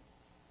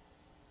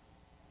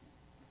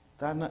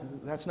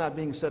 That's not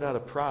being said out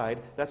of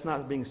pride. That's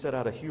not being said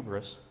out of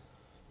hubris.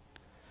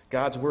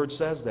 God's word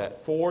says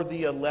that. For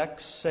the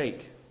elect's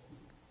sake,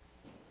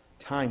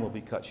 time will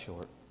be cut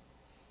short.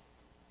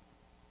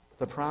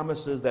 The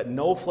promise is that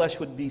no flesh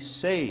would be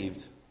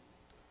saved,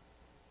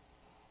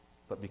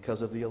 but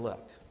because of the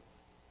elect.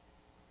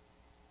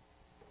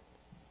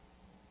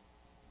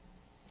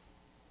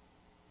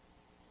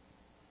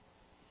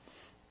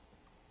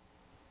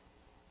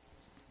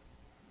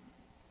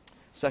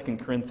 Second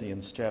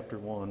Corinthians chapter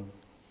 1.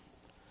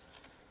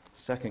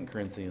 2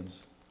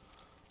 Corinthians.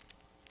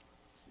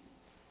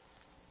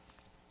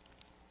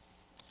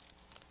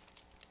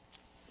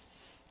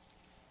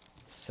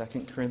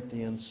 Second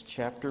Corinthians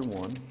chapter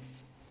 1,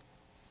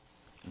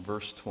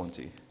 verse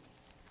 20.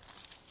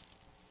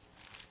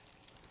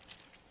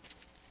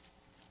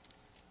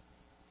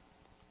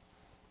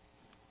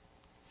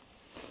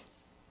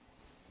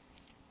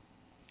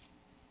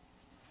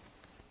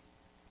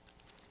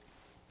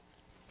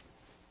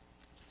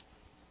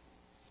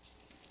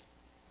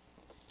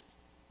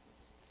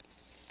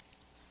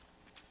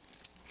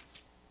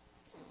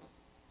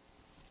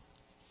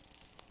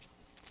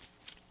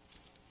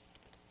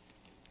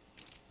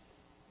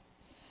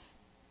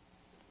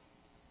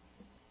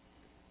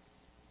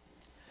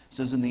 It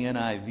says in the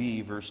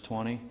NIV, verse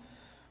 20,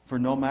 "For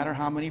no matter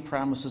how many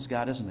promises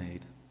God has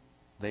made,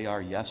 they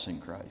are yes in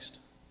Christ.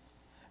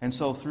 And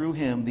so through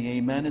him the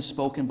amen is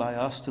spoken by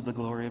us to the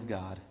glory of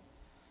God.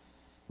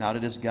 Now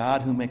it is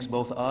God who makes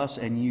both us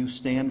and you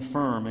stand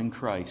firm in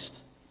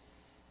Christ.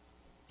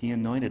 He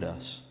anointed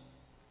us,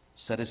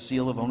 set a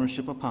seal of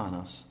ownership upon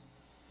us,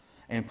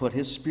 and put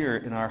his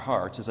Spirit in our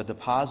hearts as a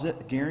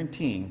deposit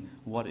guaranteeing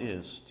what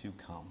is to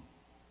come."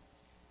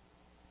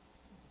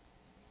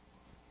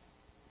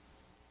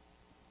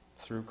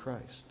 Through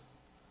Christ,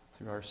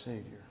 through our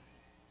Savior.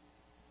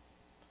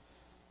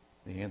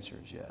 The answer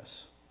is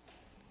yes.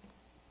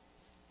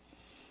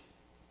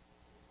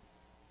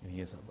 And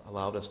he has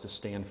allowed us to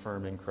stand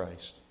firm in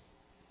Christ.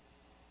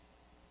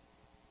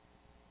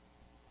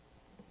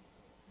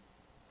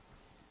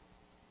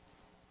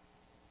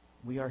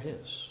 We are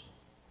his.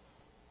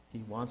 He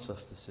wants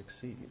us to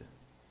succeed.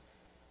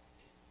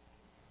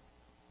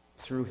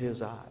 Through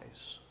his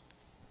eyes,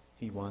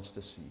 he wants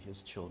to see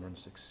his children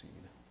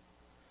succeed.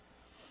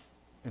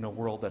 In a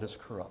world that is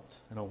corrupt,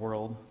 in a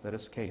world that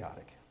is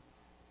chaotic.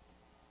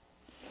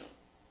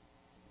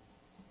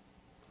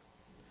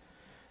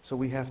 So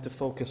we have to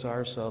focus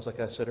ourselves, like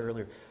I said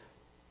earlier.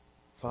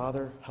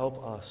 Father,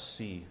 help us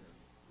see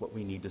what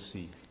we need to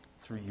see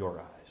through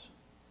your eyes.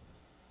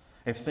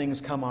 If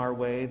things come our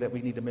way that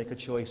we need to make a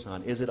choice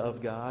on, is it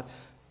of God?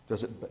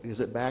 Is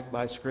it backed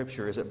by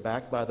Scripture? Is it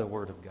backed by the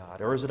Word of God?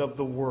 Or is it of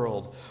the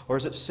world? Or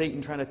is it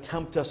Satan trying to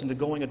tempt us into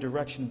going a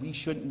direction we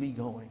shouldn't be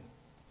going?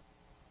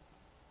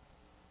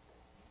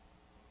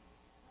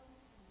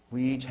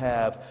 We each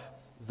have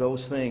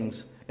those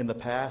things in the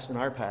past and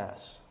our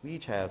past. We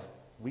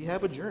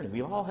have a journey.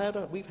 We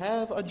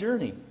have a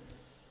journey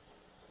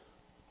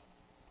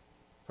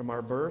from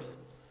our birth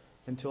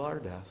until our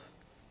death,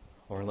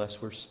 or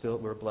unless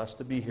we're blessed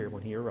to be here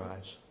when he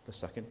arrives the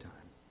second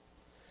time.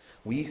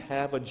 We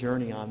have a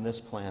journey on this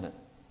planet.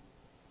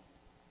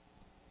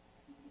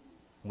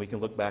 We can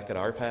look back at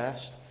our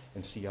past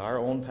and see our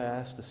own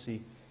past to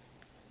see,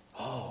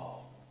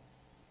 oh,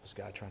 was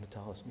God trying to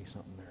tell me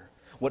something there?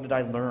 What did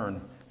I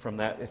learn from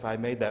that if I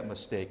made that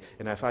mistake?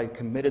 And if I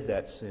committed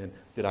that sin,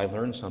 did I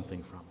learn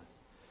something from it?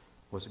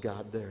 Was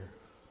God there?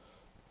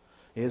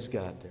 Is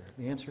God there?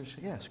 The answer is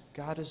yes,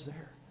 God is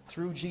there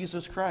through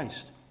Jesus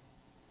Christ.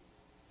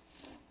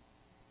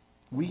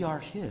 We are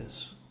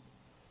his.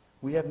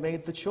 We have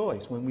made the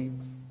choice. When we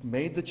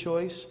made the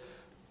choice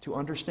to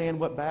understand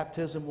what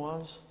baptism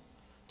was,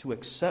 to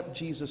accept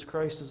Jesus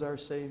Christ as our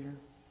Savior,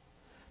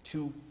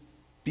 to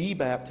be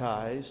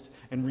baptized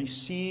and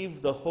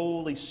receive the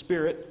Holy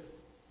Spirit,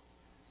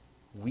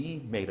 we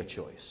made a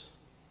choice.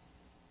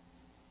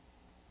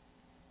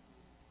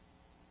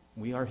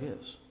 We are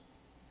his.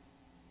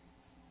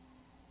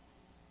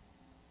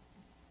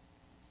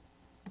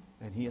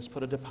 And He has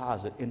put a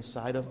deposit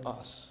inside of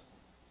us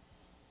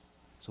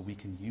so we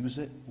can use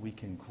it, we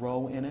can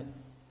grow in it,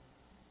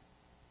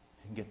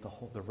 and get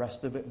the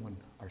rest of it when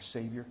our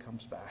Savior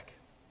comes back.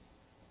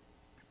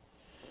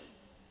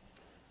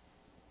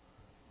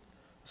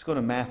 Let's go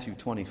to Matthew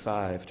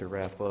 25 to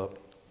wrap up.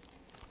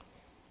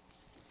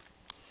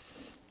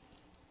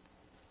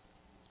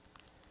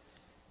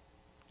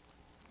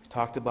 We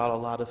talked about a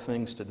lot of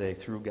things today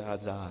through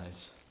God's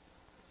eyes.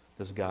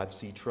 Does God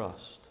see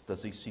trust?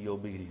 Does He see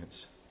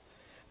obedience?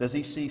 Does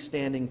He see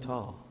standing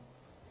tall?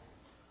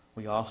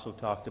 We also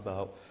talked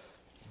about,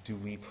 do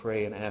we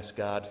pray and ask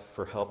God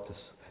for help to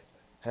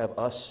have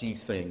us see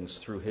things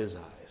through His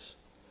eyes?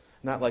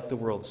 Not like the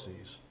world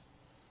sees,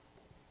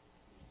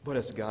 but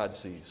as God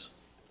sees.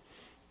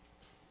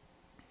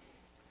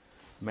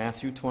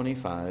 Matthew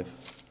 25,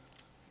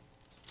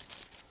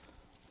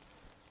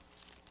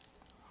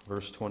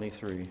 verse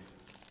 23.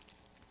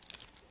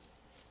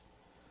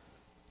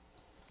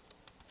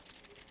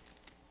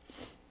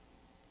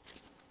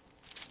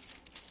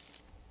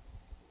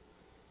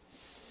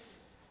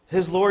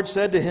 His Lord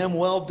said to him,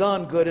 "Well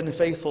done, good and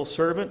faithful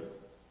servant.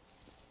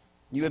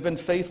 You have been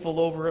faithful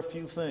over a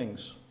few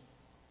things.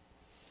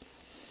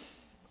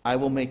 I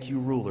will make you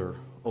ruler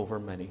over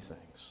many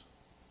things.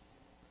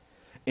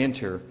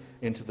 Enter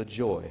into the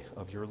joy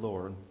of your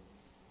Lord."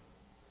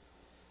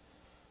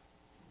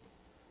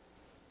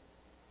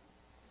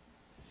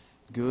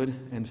 Good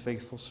and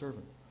faithful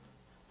servant.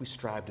 We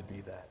strive to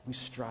be that. We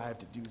strive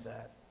to do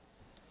that.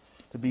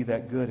 To be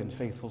that good and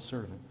faithful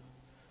servant.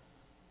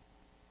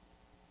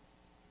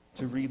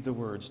 To read the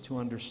words, to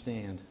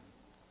understand,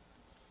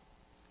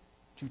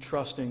 to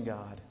trust in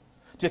God,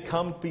 to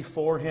come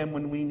before Him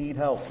when we need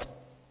help.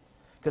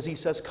 Because He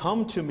says,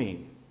 "Come to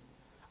me,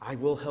 I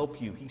will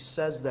help you." He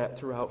says that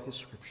throughout His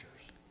Scriptures.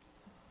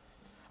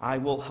 I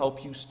will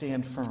help you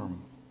stand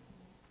firm.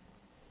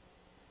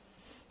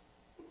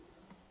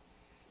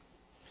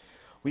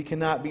 We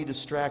cannot be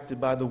distracted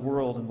by the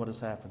world and what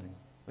is happening.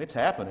 It's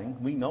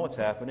happening. We know it's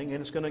happening,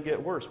 and it's going to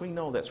get worse. We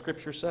know that.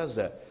 Scripture says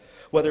that.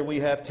 Whether we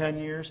have 10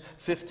 years,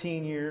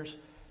 15 years,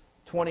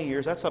 20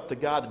 years, that's up to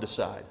God to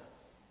decide.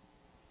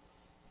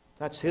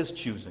 That's His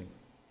choosing.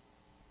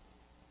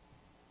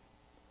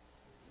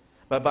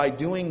 But by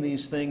doing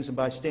these things and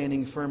by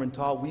standing firm and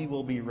tall, we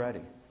will be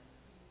ready.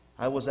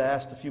 I was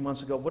asked a few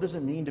months ago, what does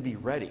it mean to be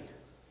ready?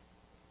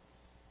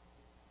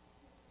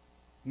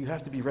 You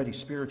have to be ready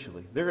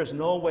spiritually. There is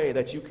no way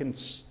that you can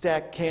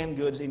stack canned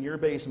goods in your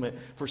basement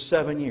for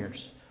 7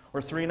 years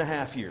or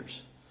 3.5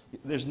 years.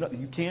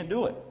 You can't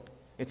do it.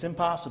 It's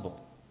impossible.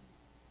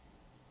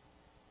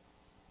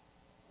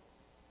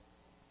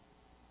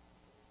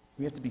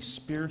 We have to be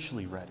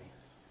spiritually ready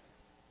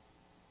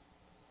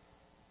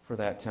for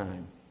that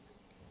time.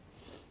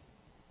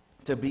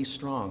 To be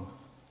strong.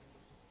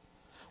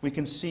 We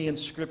can see in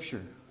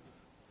Scripture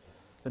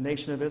the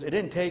nation of Israel. It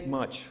didn't take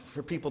much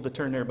for people to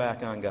turn their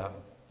back on God.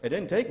 It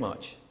didn't take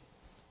much.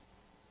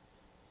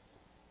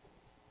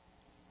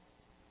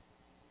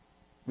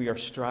 We are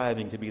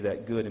striving to be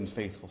that good and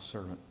faithful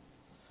servant.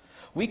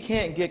 We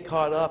can't get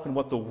caught up in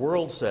what the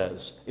world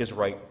says is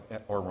right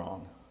or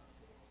wrong.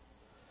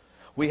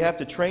 We have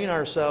to train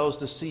ourselves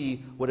to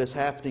see what is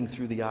happening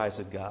through the eyes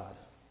of God.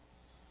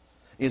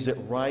 Is it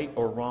right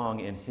or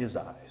wrong in His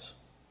eyes?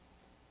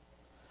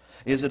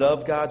 Is it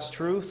of God's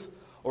truth,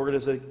 or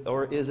is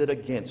it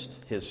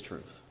against His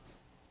truth?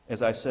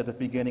 As I said at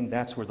the beginning,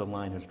 that's where the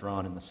line is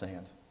drawn in the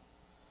sand.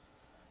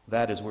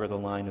 That is where the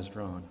line is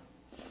drawn.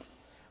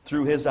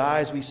 Through His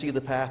eyes, we see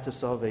the path to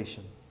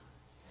salvation.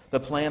 The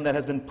plan that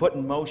has been put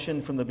in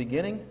motion from the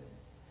beginning,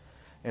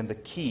 and the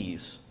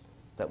keys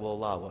that will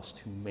allow us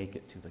to make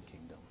it to the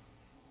kingdom.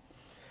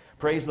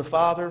 Praise the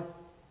Father,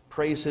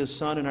 praise His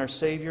Son and our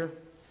Savior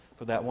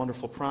for that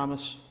wonderful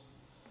promise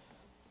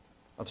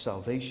of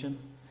salvation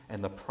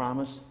and the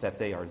promise that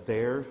they are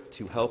there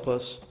to help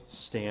us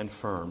stand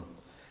firm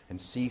and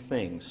see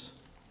things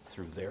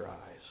through their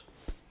eyes.